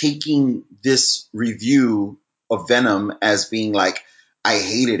is taking this review of Venom as being like, I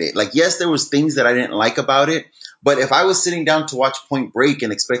hated it. Like, yes, there was things that I didn't like about it, but if I was sitting down to watch Point Break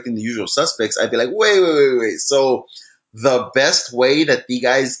and expecting The Usual Suspects, I'd be like, wait. So the best way that these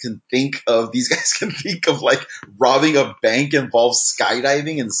guys can think of like robbing a bank involves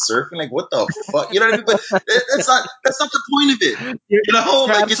skydiving and surfing. Like, what the fuck? You know what I mean? But that's not the point of it. You know,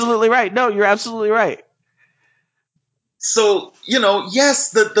 You're absolutely right. No, you're absolutely right. So, you know,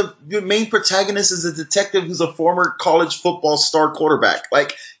 yes, the main protagonist is a detective who's a former college football star quarterback.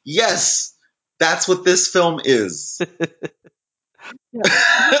 Like, yes, that's what this film is.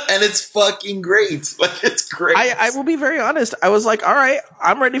 And it's fucking great. Like, it's great. I will be very honest. I was like, all right,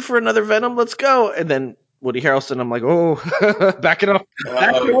 I'm ready for another Venom. Let's go. And then Woody Harrelson, I'm like, oh, backing away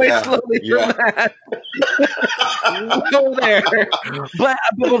slowly from that. Go there. But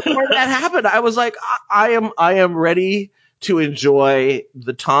before that happened, I was like, I am ready to enjoy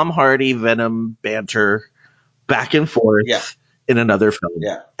the Tom Hardy Venom banter back and forth in another film.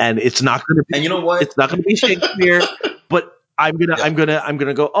 Yeah. And it's not going to be, and you know what? It's not going to be Shakespeare, but I'm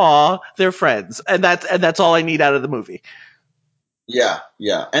gonna go, aw, they're friends. And that's all I need out of the movie. Yeah.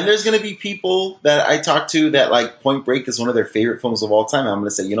 And there's going to be people that I talk to that like Point Break is one of their favorite films of all time. And I'm going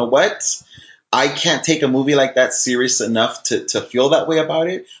to say, you know what? I can't take a movie like that serious enough to feel that way about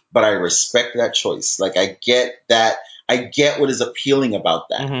it, but I respect that choice. Like, I get that. I get what is appealing about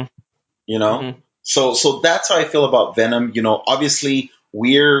that. Mm-hmm. You know? Mm-hmm. So that's how I feel about Venom. You know, obviously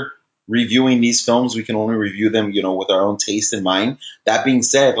we're reviewing these films. We can only review them, you know, with our own taste in mind. That being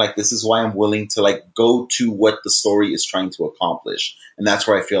said, like, this is why I'm willing to like go to what the story is trying to accomplish. And that's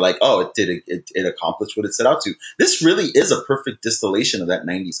where I feel like, oh, it accomplished what it set out to. This really is a perfect distillation of that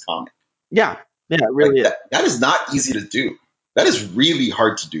 90s comic. Yeah, it really is. That is not easy to do. That is really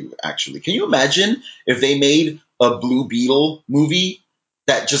hard to do, actually. Can you imagine if they made a Blue Beetle movie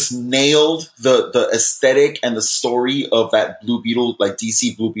that just nailed the aesthetic and the story of that Blue Beetle, like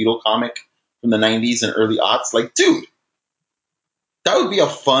DC Blue Beetle comic from the 90s and early aughts? Like, dude, that would be a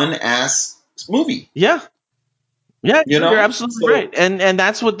fun ass movie. Yeah. Yeah, you know? You're absolutely right, and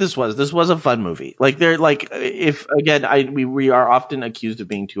that's what this was. This was a fun movie. Like, they're like, if again, we are often accused of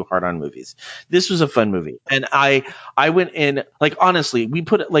being too hard on movies. This was a fun movie, and I went in, like, honestly, we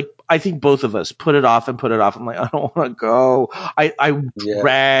put it, like, I think both of us put it off. I'm like, I don't want to go. I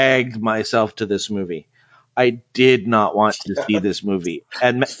dragged myself to this movie. I did not want to see this movie,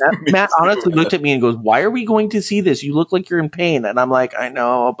 and Matt honestly looked at me and goes, "Why are we going to see this? You look like you're in pain." And I'm like, "I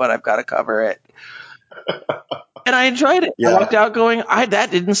know, but I've got to cover it." And I enjoyed it. I walked out going, that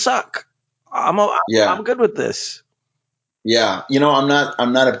didn't suck. I'm good with this. Yeah. You know, I'm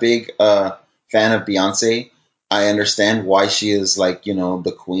not a big fan of Beyonce. I understand why she is, like, you know,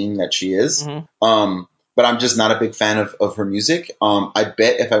 the queen that she is. Mm-hmm. But I'm just not a big fan of her music. I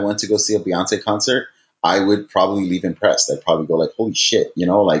bet if I went to go see a Beyonce concert, I would probably leave impressed. I'd probably go like, holy shit, you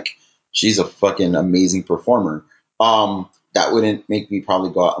know, like, she's a fucking amazing performer. That wouldn't make me probably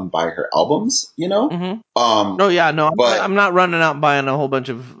go out and buy her albums, you know? Mm-hmm. I'm not running out and buying a whole bunch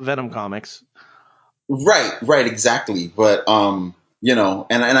of Venom comics. Right, exactly. But you know,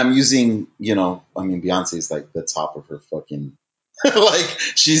 and I'm using, you know, I mean, Beyonce's like the top of her fucking like,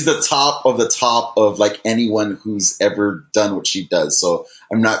 she's the top of like anyone who's ever done what she does. So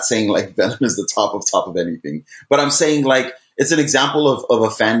I'm not saying like Venom is the top of anything, but I'm saying like it's an example of a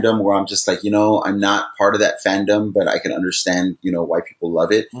fandom where I'm just like, you know, I'm not part of that fandom, but I can understand, you know, why people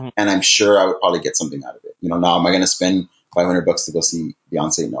love it. Mm-hmm. And I'm sure I would probably get something out of it. You know, now am I going to spend $500 to go see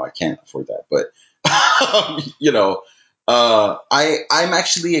Beyonce? No, I can't afford that. But you know, I'm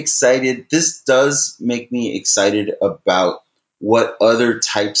actually excited. This does make me excited about what other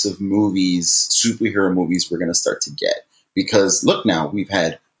types of movies, superhero movies, we're going to start to get. Because look now, we've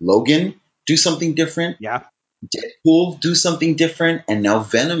had Logan do something different, Yeah. Deadpool do something different, and now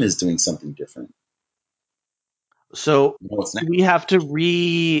Venom is doing something different. So What's next? we have to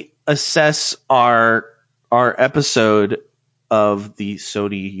reassess our episode of the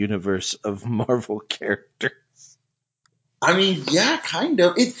Sony universe of Marvel characters. I mean, yeah, kind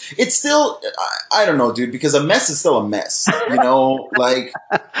of. It's still, I don't know, dude, because a mess is still a mess. Like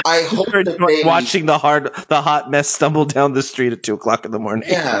I hope that they, Watching the hot mess stumble down the street at 2:00 in the morning.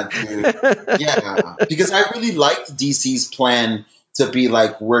 yeah, dude, yeah, because I really liked DC's plan to be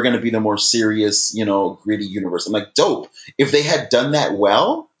like, we're gonna be the more serious, gritty universe. I'm like, dope. If they had done that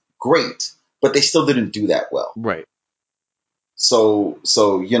well, great, but they still didn't do that well. Right. So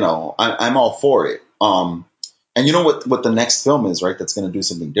I'm all for it. And you know what the next film is, right? That's gonna do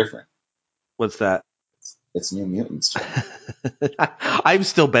something different. What's that? It's New Mutants. I'm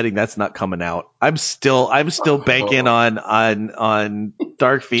still betting that's not coming out. I'm still banking on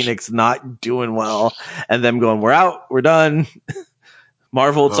Dark Phoenix not doing well and them going, we're out, we're done.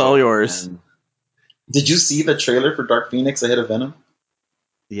 Marvel, it's all yours. Man. Did you see the trailer for Dark Phoenix ahead of Venom?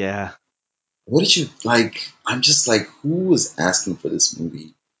 Yeah. What did you like? I'm just like, who was asking for this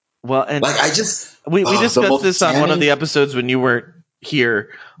movie? Well, and like, I just we discussed this on one of the episodes when you weren't here.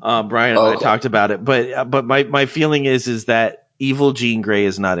 Brian and I talked about it, but my feeling is that evil Jean Grey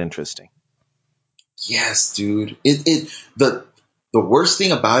is not interesting. Yes, dude. The worst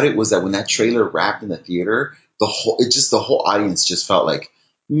thing about it was that when that trailer wrapped in the theater, the whole audience just felt like,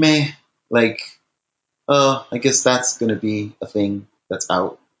 meh, like, I guess that's gonna be a thing that's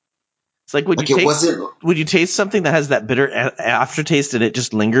out. It's like would you taste something that has that bitter aftertaste and it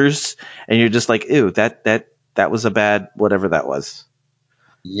just lingers and you're just like, ew, that was a bad whatever that was.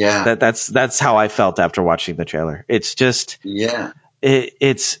 Yeah. That's how I felt after watching the trailer. It's just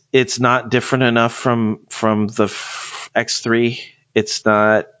it's not different enough from the X3. It's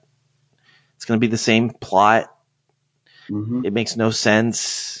not. It's going to be the same plot. Mm-hmm. It makes no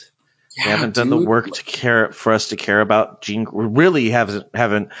sense. Yeah, they haven't done the work for us to care about Jean. We really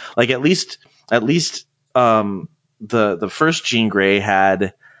haven't like at least the first Jean Grey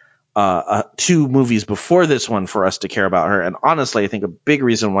had 2 movies before this one for us to care about her. And honestly, I think a big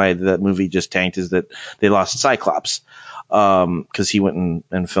reason why that movie just tanked is that they lost Cyclops because he went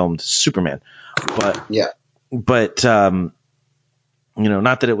and filmed Superman. But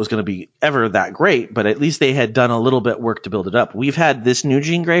not that it was going to be ever that great, but at least they had done a little bit work to build it up. We've had this new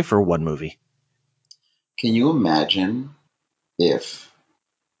Jean Grey for 1 movie. Can you imagine if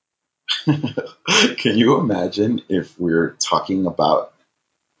we're talking about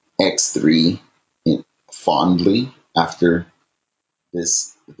X3 fondly after the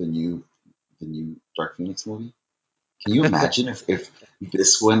new Dark Phoenix movie? Can you imagine if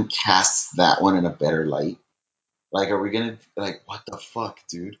this one casts that one in a better light? Like, are we gonna what the fuck,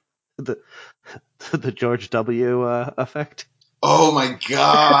 dude? The George W. Effect. Oh my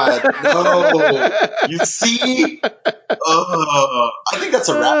god, no! You see? I think that's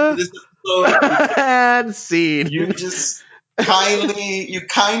a wrap for this episode. And scene. You just you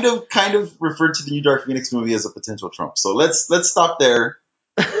kind of referred to the new Dark Phoenix movie as a potential Trump. So let's stop there.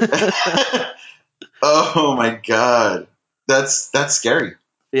 Oh my god, that's scary.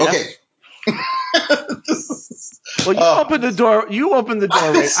 Yeah. Okay. Well, you opened the door. You opened the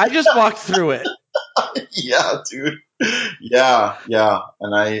doorway. I just walked through it. Yeah, dude. Yeah,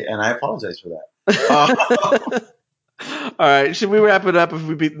 and I apologize for that. All right, should we wrap it up if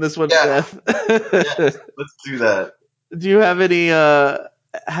we beaten this one to death? Yes, let's do that. Do you have any shout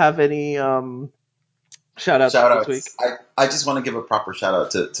outs this week? I just want to give a proper shout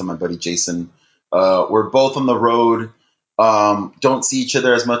out to my buddy Jason. We're both on the road. Don't see each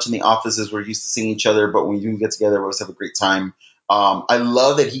other as much in the office as we're used to seeing each other, but when we do get together, we always have a great time. I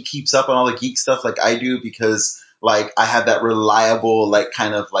love that he keeps up on all the geek stuff like I do, because like I have that reliable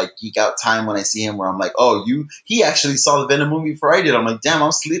kind of geek out time when I see him, where I'm like, oh, he actually saw the Venom movie before I did. I'm like, damn,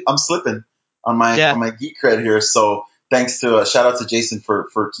 I'm slipping on my geek cred here. So thanks to shout out to Jason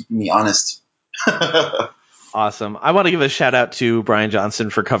for keeping me honest. Awesome. I want to give a shout out to Brian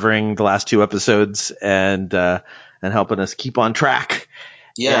Johnson for covering the last 2 episodes and helping us keep on track.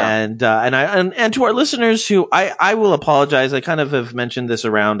 Yeah. And to our listeners who I will apologize. I kind of have mentioned this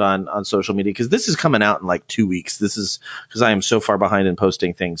around on social media because this is coming out in 2 weeks. This is because I am so far behind in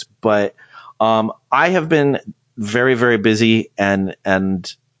posting things, but I have been very, very busy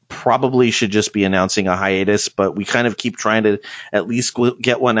and probably should just be announcing a hiatus, but we kind of keep trying to at least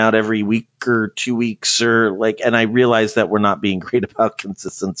get one out every week or 2 weeks and I realize that we're not being great about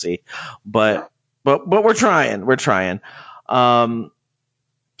consistency, but we're trying.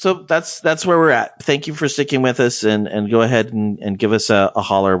 So that's where we're at. Thank you for sticking with us, and go ahead and give us a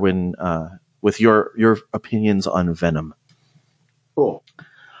holler when with your opinions on Venom. Cool.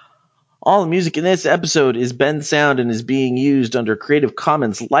 All the music in this episode is Ben Sound and is being used under Creative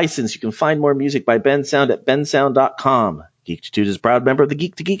Commons license. You can find more music by Ben Sound at bensound.com. Geek2Geek is a proud member of the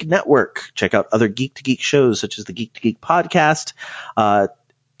Geek to Geek network. Check out other Geek to Geek shows such as the Geek to Geek podcast,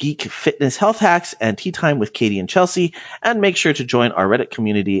 Geek Fitness Health Hacks, and Tea Time with Katie and Chelsea. And make sure to join our Reddit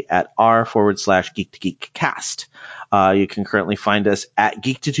community at r/Geek to Geek cast. You can currently find us at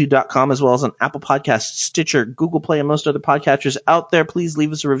geek2geek.com as well as on Apple Podcasts, Stitcher, Google Play, and most other podcatchers out there. Please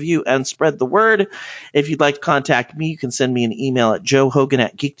leave us a review and spread the word. If you'd like to contact me, you can send me an email at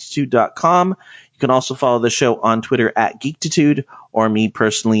joehogan@geek2geek.com. You can also follow the show on Twitter at Geektitude or me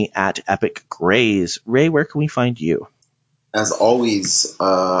personally at Epic Grays. Ray, where can we find you? As always,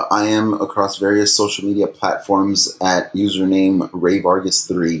 I am across various social media platforms at username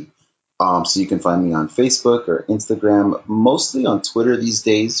RayVargas3. So you can find me on Facebook or Instagram, mostly on Twitter these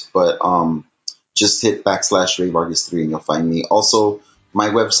days, but just hit /RayVargas3 and you'll find me. Also, my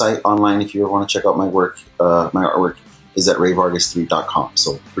website online, if you ever want to check out my work, my artwork, is at rayvargas3.com.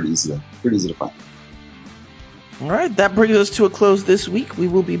 So pretty easy to find. All right, that brings us to a close this week. We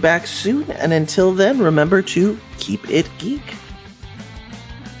will be back soon, and until then, remember to keep it geek.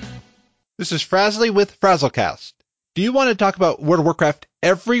 This is Frazzly with Frazzlecast. Do you want to talk about World of Warcraft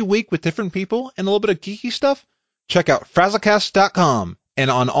every week with different people and a little bit of geeky stuff? Check out Frazzlecast.com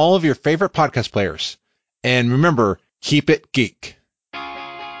and on all of your favorite podcast players. And remember, keep it geek.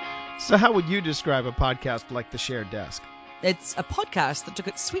 So how would you describe a podcast like The Shared Desk? It's a podcast that took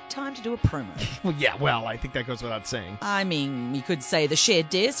its sweet time to do a promo. Well, yeah, well, I think that goes without saying. I mean, you could say The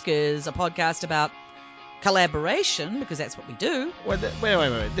Shared Desk is a podcast about collaboration, because that's what we do. Wait.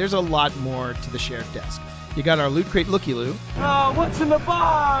 There's a lot more to The Shared Desk. You got our Loot Crate Looky-Loo. Oh, what's in the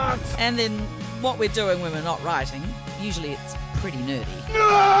box? And then what we're doing when we're not writing, usually it's pretty nerdy.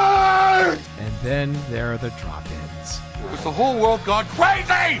 Nerd! And then there are the drop-ins. Has the whole world gone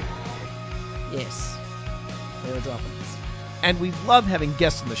crazy? Yes, there are drop-ins. And we love having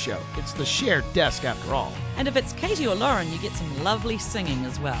guests on the show. It's The Shared Desk, after all. And if it's Katie or Lauren, you get some lovely singing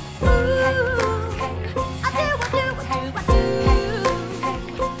as well.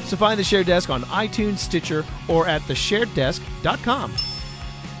 So find The Shared Desk on iTunes, Stitcher, or at theshareddesk.com.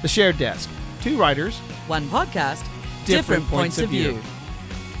 The Shared Desk. 2 writers. 1 podcast. Different points of view.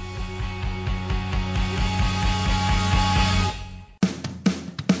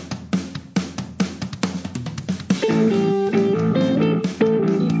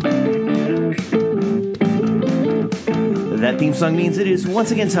 That theme song means it is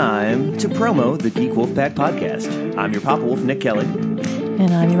once again time to promo the Geek Wolfpack podcast. I'm your Papa Wolf, Nick Kelly.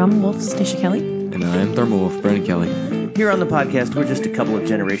 And I'm your Mama Wolf, Stacia Kelly. And I'm Thermal Wolf, Brandon Kelly. Here on the podcast, we're just a couple of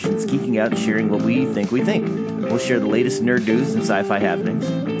generations geeking out and sharing what we think we think. We'll share the latest nerd news and sci-fi happenings.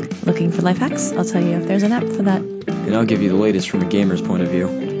 Looking for life hacks? I'll tell you if there's an app for that. And I'll give you the latest from a gamer's point of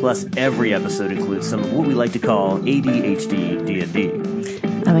view. Plus, every episode includes some of what we like to call ADHD D&D.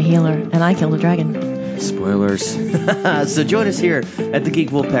 I'm a healer, and I killed a dragon. Spoilers. So join us here at the Geek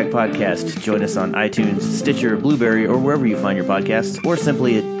Wolfpack Podcast. Join us on iTunes, Stitcher, Blueberry, or wherever you find your podcasts, or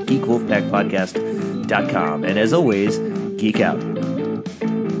simply at geekwolfpackpodcast.com. And as always, geek out.